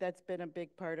 I think that's been a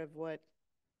big part of what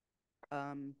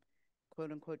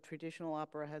quote unquote traditional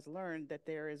opera has learned, that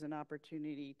there is an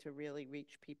opportunity to really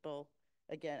reach people,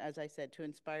 again, as I said, to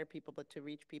inspire people, but to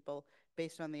reach people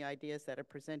based on the ideas that are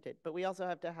presented. But we also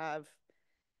have to have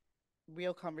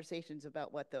real conversations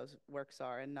about what those works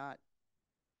are, and not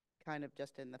kind of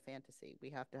just in the fantasy. We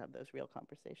have to have those real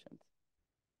conversations.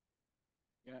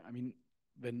 Yeah, I mean,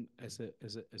 when as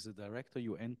a director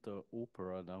you enter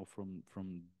opera now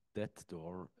from that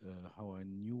door, how I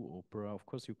knew opera. Of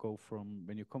course, you go from,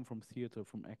 when you come from theater,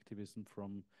 from activism,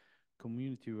 from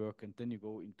community work, and then you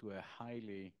go into a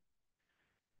highly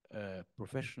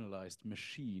professionalized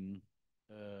machine,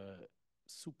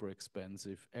 super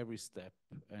expensive every step,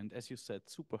 and as you said,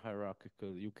 super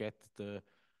hierarchical. You get the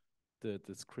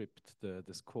script,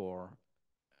 the score,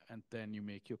 and then you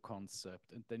make your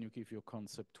concept, and then you give your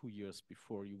concept 2 years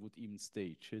before you would even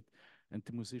stage it, and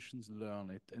the musicians learn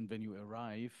it, and when you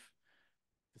arrive,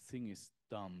 the thing is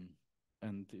done,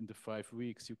 and in the 5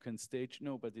 weeks you can stage.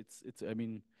 No, but it's I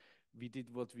mean, we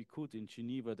did what we could in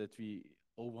Geneva, that we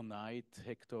overnight,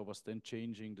 Hector was then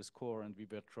changing the score, and we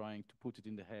were trying to put it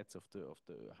in the heads of the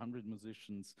 100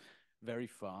 musicians very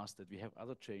fast, that we have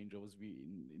other changeovers. We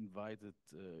invited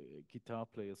guitar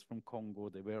players from Congo.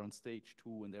 They were on stage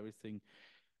too and everything.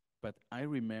 But I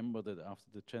remember that after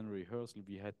the January rehearsal,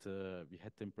 we had the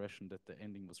impression that the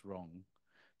ending was wrong.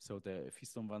 So the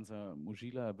Fiston Wanza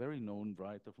Mujila, a very known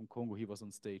writer from Congo, he was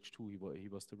on stage too. He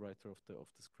was the writer of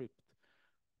the script,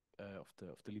 of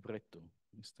the libretto,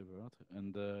 is the word.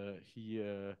 And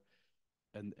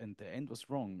and the end was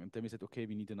wrong, and then we said, okay,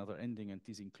 we need another ending, and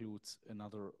this includes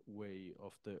another way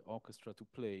of the orchestra to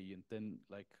play, and then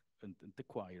and the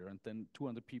choir, and then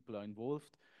 200 people are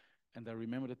involved. And I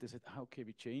remember that they said, okay,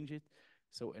 we change it.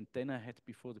 So, and then I had,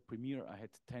 before the premiere, I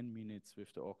had 10 minutes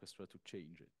with the orchestra to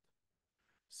change it.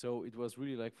 So it was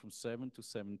really like from 7 to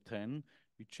 7:10,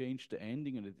 we changed the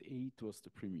ending, and at 8 was the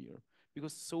premiere,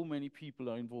 because so many people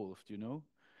are involved, you know.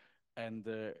 And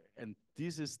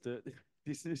this is the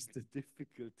this is the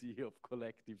difficulty of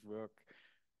collective work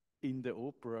in the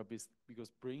opera,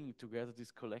 because bringing together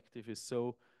this collective is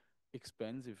so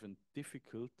expensive and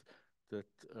difficult that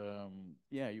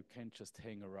yeah, you can't just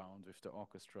hang around with the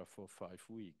orchestra for 5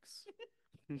 weeks.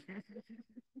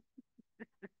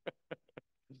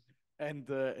 And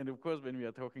of course, when we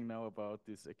are talking now about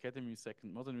this Academy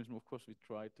Second Modernism, of course we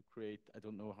try to create, I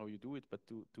don't know how you do it, but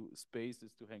to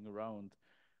spaces to hang around,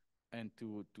 and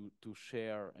to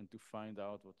share, and to find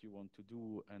out what you want to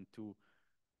do, and to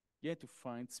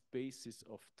find spaces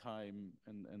of time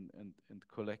and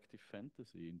collective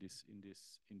fantasy in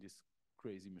this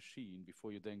crazy machine,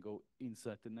 before you then go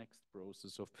inside the next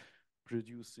process of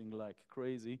producing like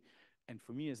crazy. And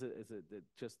for me,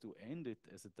 just to end it,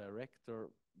 as a director,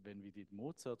 when we did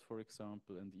Mozart, for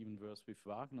example, and even worse with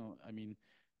Wagner, I mean,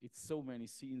 it's so many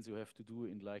scenes you have to do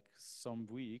in like some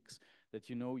weeks that,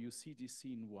 you know, you see this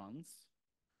scene once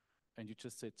and you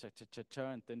just say cha cha cha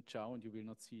cha and then ciao, and you will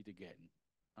not see it again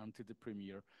until the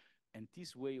premiere. And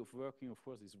this way of working, of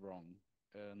course, is wrong.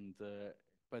 And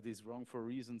but it's wrong for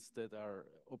reasons that are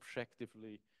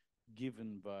objectively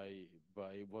given by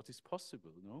what is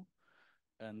possible, no?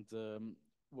 And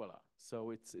voila.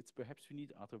 So it's perhaps we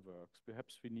need other works.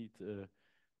 Perhaps we need to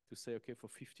say, okay, for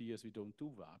 50 years we don't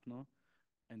do Wagner,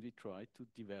 and we try to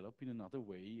develop in another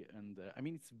way. And I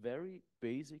mean, it's very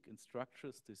basic and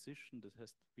structured decision that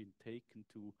has been taken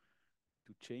to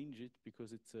change it,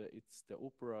 because it's the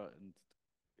opera, and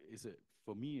is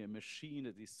for me a machine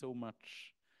that is so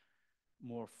much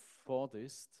more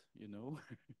Fordist, you know,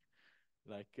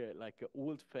 like an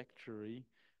old factory,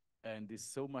 and is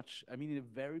so much, I mean, in a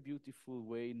very beautiful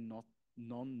way, not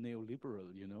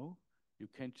non-neoliberal, you know. You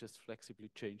can't just flexibly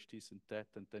change this and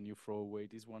that, and then you throw away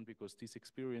this one because this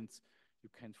experience, you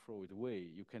can't throw it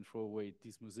away. You can't throw away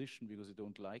this musician because you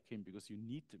don't like him, because you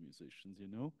need the musicians, you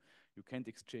know. You can't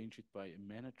exchange it by a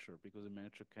manager because a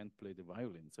manager can't play the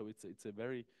violin. So it's a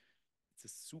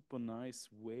super nice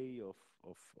way of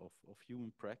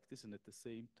human practice, and at the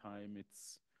same time,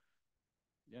 it's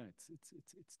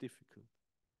difficult.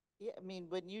 Yeah, I mean,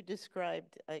 when you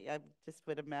described, I just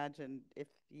would imagine if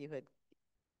you had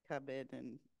come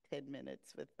in 10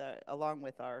 minutes with along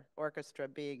with our orchestra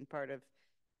being part of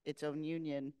its own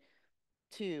union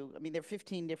too. I mean, there are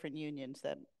 15 different unions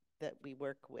that we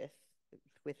work with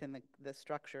within the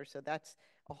structure. So that's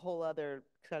a whole other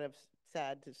kind of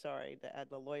sorry to add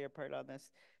the lawyer part on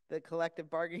this, the collective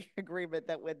bargaining agreement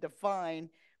that would define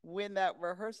when that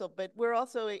rehearsal. But we're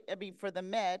also, I mean, for the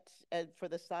Met, and for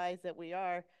the size that we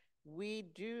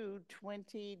do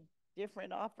 20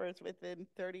 different offers within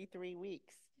 33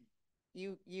 weeks.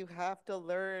 You have to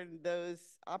learn those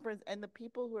operas, and the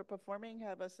people who are performing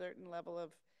have a certain level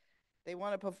of, they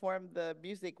want to perform the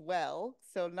music well,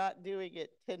 so not doing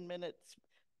it 10 minutes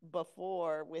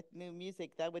before with new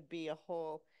music, that would be a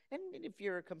whole, and if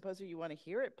you're a composer, you want to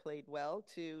hear it played well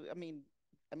too. I mean,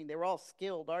 they're all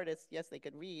skilled artists. Yes, they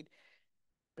could read,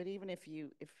 but even if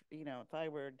I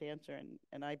were a dancer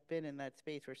and I've been in that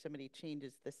space where somebody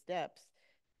changes the steps,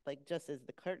 like just as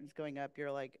the curtain's going up,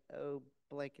 you're like, oh,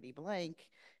 blankety blank,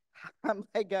 how am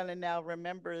I gonna now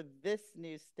remember this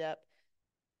new step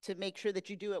to make sure that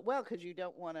you do it well, because you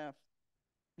don't want to,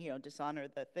 dishonor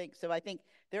the thing. So I think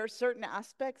there are certain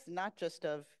aspects, not just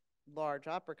of large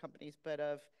opera companies, but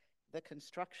of the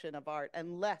construction of art,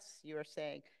 unless you are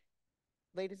saying,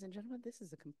 ladies and gentlemen, this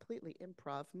is a completely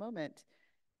improv moment.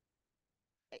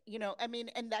 I mean,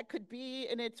 and that could be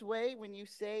in its way, when you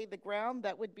say the ground,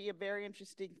 that would be a very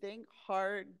interesting thing,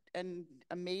 hard and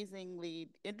amazingly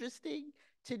interesting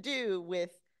to do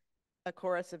with a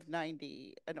chorus of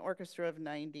 90, an orchestra of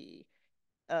 90,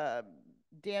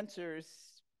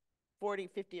 dancers, 40,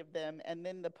 50 of them, and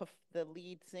then the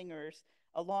lead singers,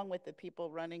 along with the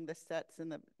people running the sets,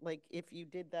 and if you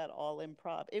did that all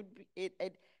improv,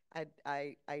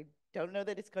 I don't know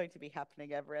that it's going to be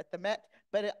happening ever at the Met,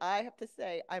 but I have to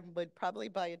say I would probably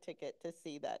buy a ticket to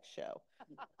see that show.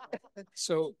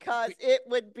 So because it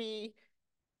would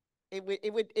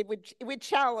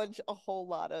challenge a whole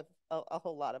lot of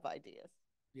ideas.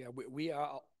 Yeah, we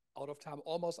are out of time,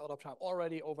 almost out of time,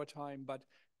 already over time. But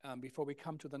before we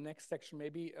come to the next section,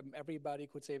 maybe everybody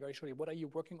could say very shortly, what are you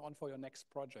working on for your next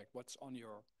project? What's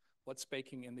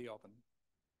baking in the oven?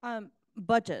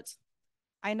 Budget.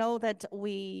 I know that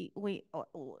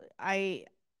I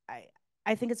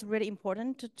think it's really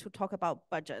important to talk about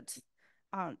budget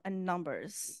and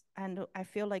numbers. And I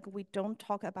feel like we don't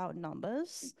talk about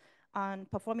numbers. And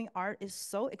performing art is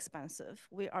so expensive.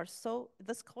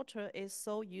 This culture is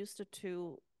so used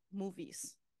to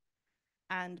movies.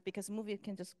 And because movie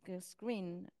can just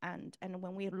screen, and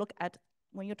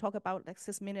when you talk about like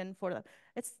 6 million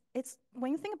it's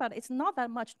when you think about it, it's not that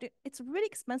much. It's really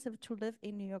expensive to live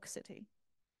in New York City.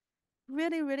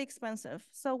 Really, really expensive.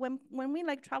 So when we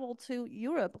like travel to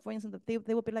Europe, for instance, they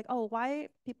would be like, oh, why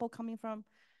people coming from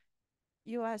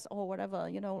US or whatever,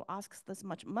 asks this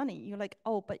much money? You're like,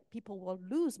 oh, but people will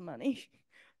lose money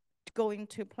going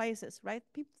to places, right?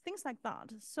 Things like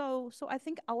that. So I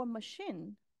think our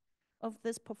machine of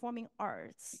this performing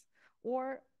arts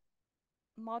or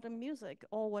modern music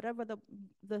or whatever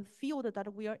the field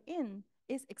that we are in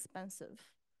is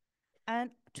expensive.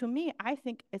 And to me, I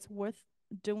think it's worth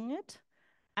doing it.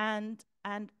 And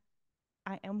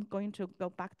I am going to go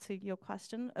back to your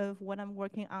question of what I'm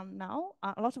working on now.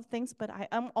 A lot of things, but I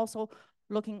am also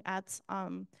looking at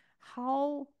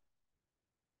how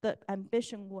the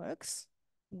ambition works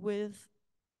with,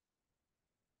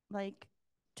 like,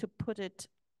 to put it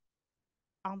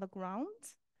on the ground,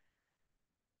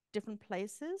 different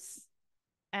places,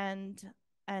 and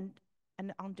and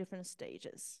on different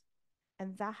stages.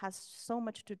 And that has so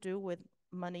much to do with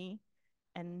money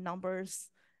and numbers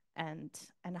and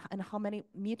how many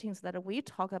meetings that we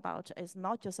talk about is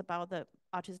not just about the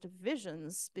artistic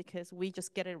visions, because we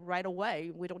just get it right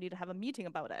away. We don't need to have a meeting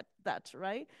about that,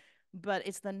 right? But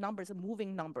it's the numbers,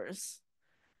 moving numbers.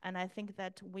 And I think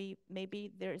that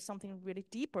maybe there is something really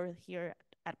deeper here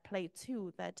at play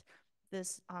too, that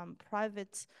this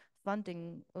private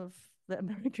funding of the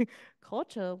American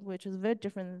culture, which is very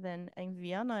different than in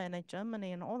Vienna and in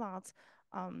Germany and all that,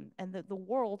 and the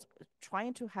world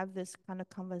trying to have this kind of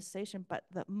conversation, but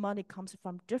the money comes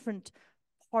from different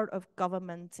part of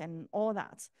government and all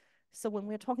that. So when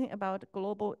we're talking about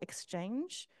global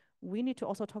exchange, we need to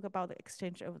also talk about the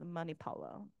exchange of the money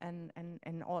power and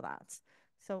all that.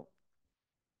 So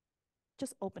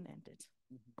just open-ended.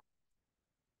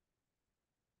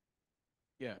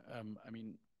 Yeah, I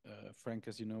mean, Frank,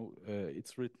 as you know,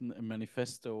 it's written a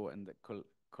manifesto and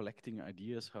collecting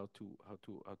ideas how to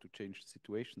change the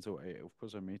situation. So of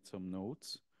course I made some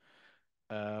notes,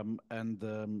 I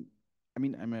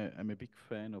mean, I'm a big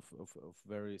fan of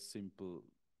very simple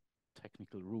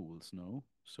technical rules. No,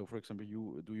 so for example,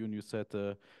 you said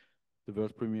the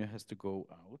world premiere has to go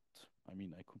out. I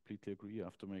mean, I completely agree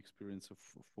after my experience of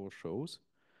 4 shows.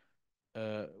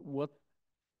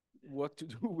 What to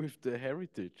do with the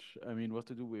heritage? I mean, what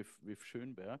to do with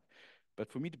Schönberg? But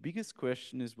for me, the biggest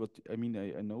question is what I mean.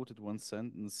 I noted one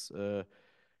sentence.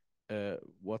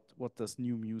 What does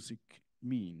new music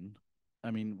mean?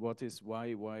 I mean,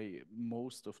 why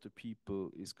most of the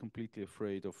people is completely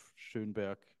afraid of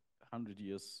Schönberg 100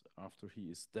 years after he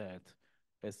is dead?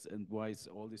 And why is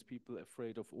all these people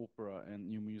afraid of opera and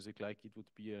new music like it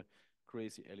would be a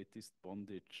crazy elitist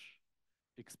bondage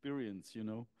experience, you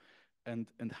know? And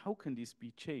how can this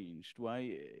be changed?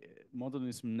 Why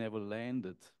modernism never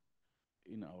landed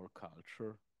in our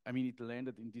culture? I mean, it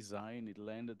landed in design, it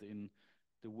landed in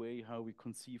the way how we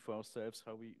conceive ourselves,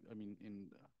 I mean, in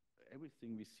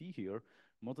everything we see here.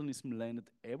 Modernism landed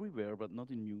everywhere, but not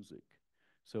in music.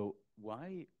 So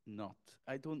why not?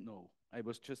 I don't know. I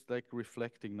was just like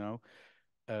reflecting now.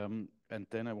 And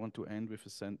then I want to end with a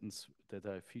sentence that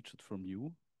I featured from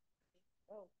you.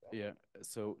 Oh, yeah,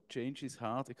 so change is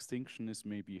hard, extinction is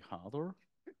maybe harder.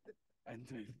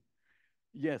 And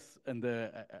yes, and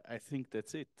I think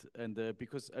that's it. And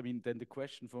because, I mean, then the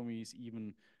question for me is,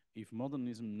 even if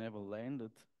modernism never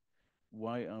landed,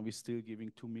 why are we still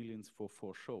giving 2 million for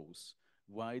 4 shows?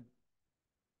 Why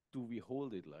do we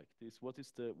hold it like this? What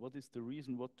is the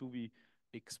reason? What do we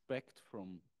expect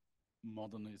from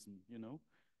modernism, you know?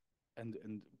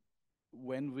 And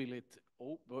when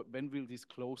will this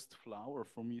closed flower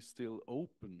for me still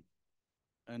open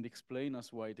and explain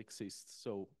us why it exists?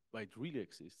 So why it really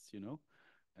exists, you know?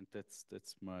 And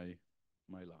that's my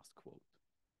last quote.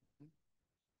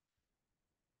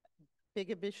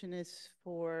 Big ambition is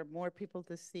for more people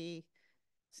to see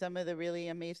some of the really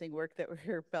amazing work that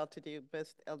we're about to do,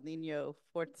 both El Nino,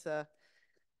 Forza,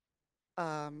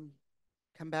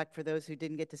 Come Back for those who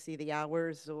didn't get to see the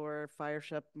hours, or Fire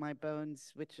Shop My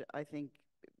Bones, which I think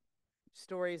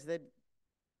stories that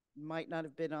might not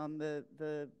have been on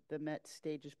the Met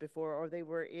stages before, or they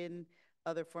were in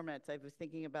other formats. I was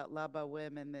thinking about La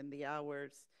Boheme and then the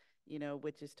hours, you know,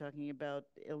 which is talking about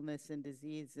illness and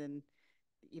disease, and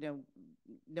you know,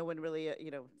 no one really,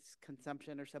 you know, it's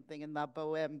consumption or something in La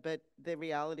Boheme, but the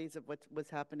realities of what was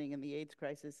happening in the AIDS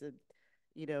crisis,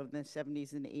 you know, in the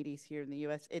 70s and 80s here in the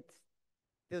US,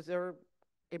 those are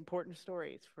important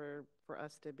stories for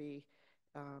us to be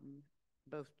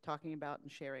both talking about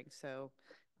and sharing. So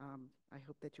I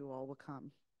hope that you all will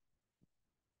come.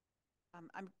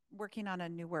 I'm working on a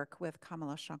new work with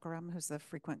Kamala Shankaram, who's a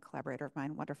frequent collaborator of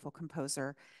mine, wonderful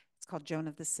composer. It's called Joan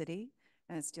of the City,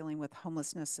 and it's dealing with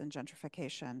homelessness and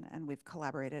gentrification. And we've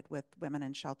collaborated with women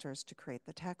in shelters to create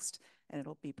the text, and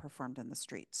it'll be performed in the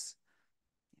streets.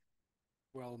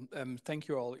 Well, thank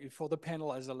you all. For the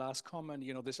panel, as a last comment,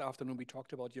 you know, this afternoon we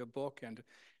talked about your book and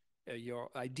your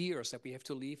ideas that we have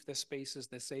to leave the spaces,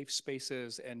 the safe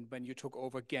spaces. And when you took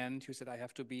over Ghent, you said, I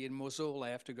have to be in Mosul, I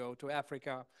have to go to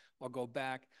Africa or go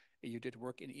back. You did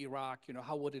work in Iraq. You know,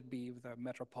 how would it be if the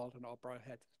Metropolitan Opera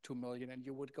had 2 million and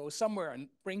you would go somewhere and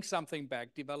bring something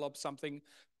back, develop something,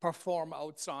 perform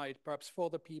outside, perhaps for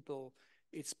the people,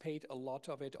 It's paid a lot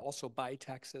of it also by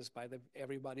taxes, by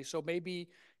everybody. So maybe,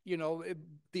 you know,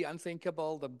 the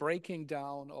unthinkable, the breaking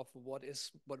down of what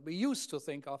we used to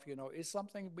think of, you know, is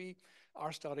something we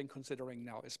are starting considering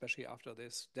now, especially after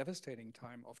this devastating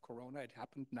time of Corona. It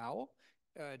happened now.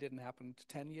 It didn't happen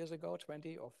 10 years ago,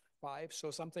 20 or 5.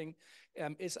 So something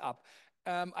is up.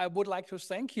 I would like to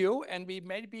thank you, and we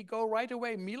maybe go right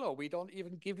away. Milo, we don't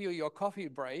even give you your coffee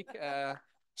break.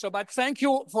 But thank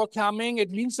you for coming. It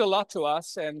means a lot to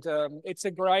us, and it's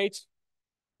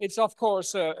of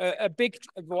course a big,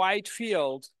 wide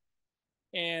field.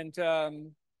 And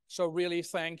so really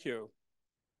thank you.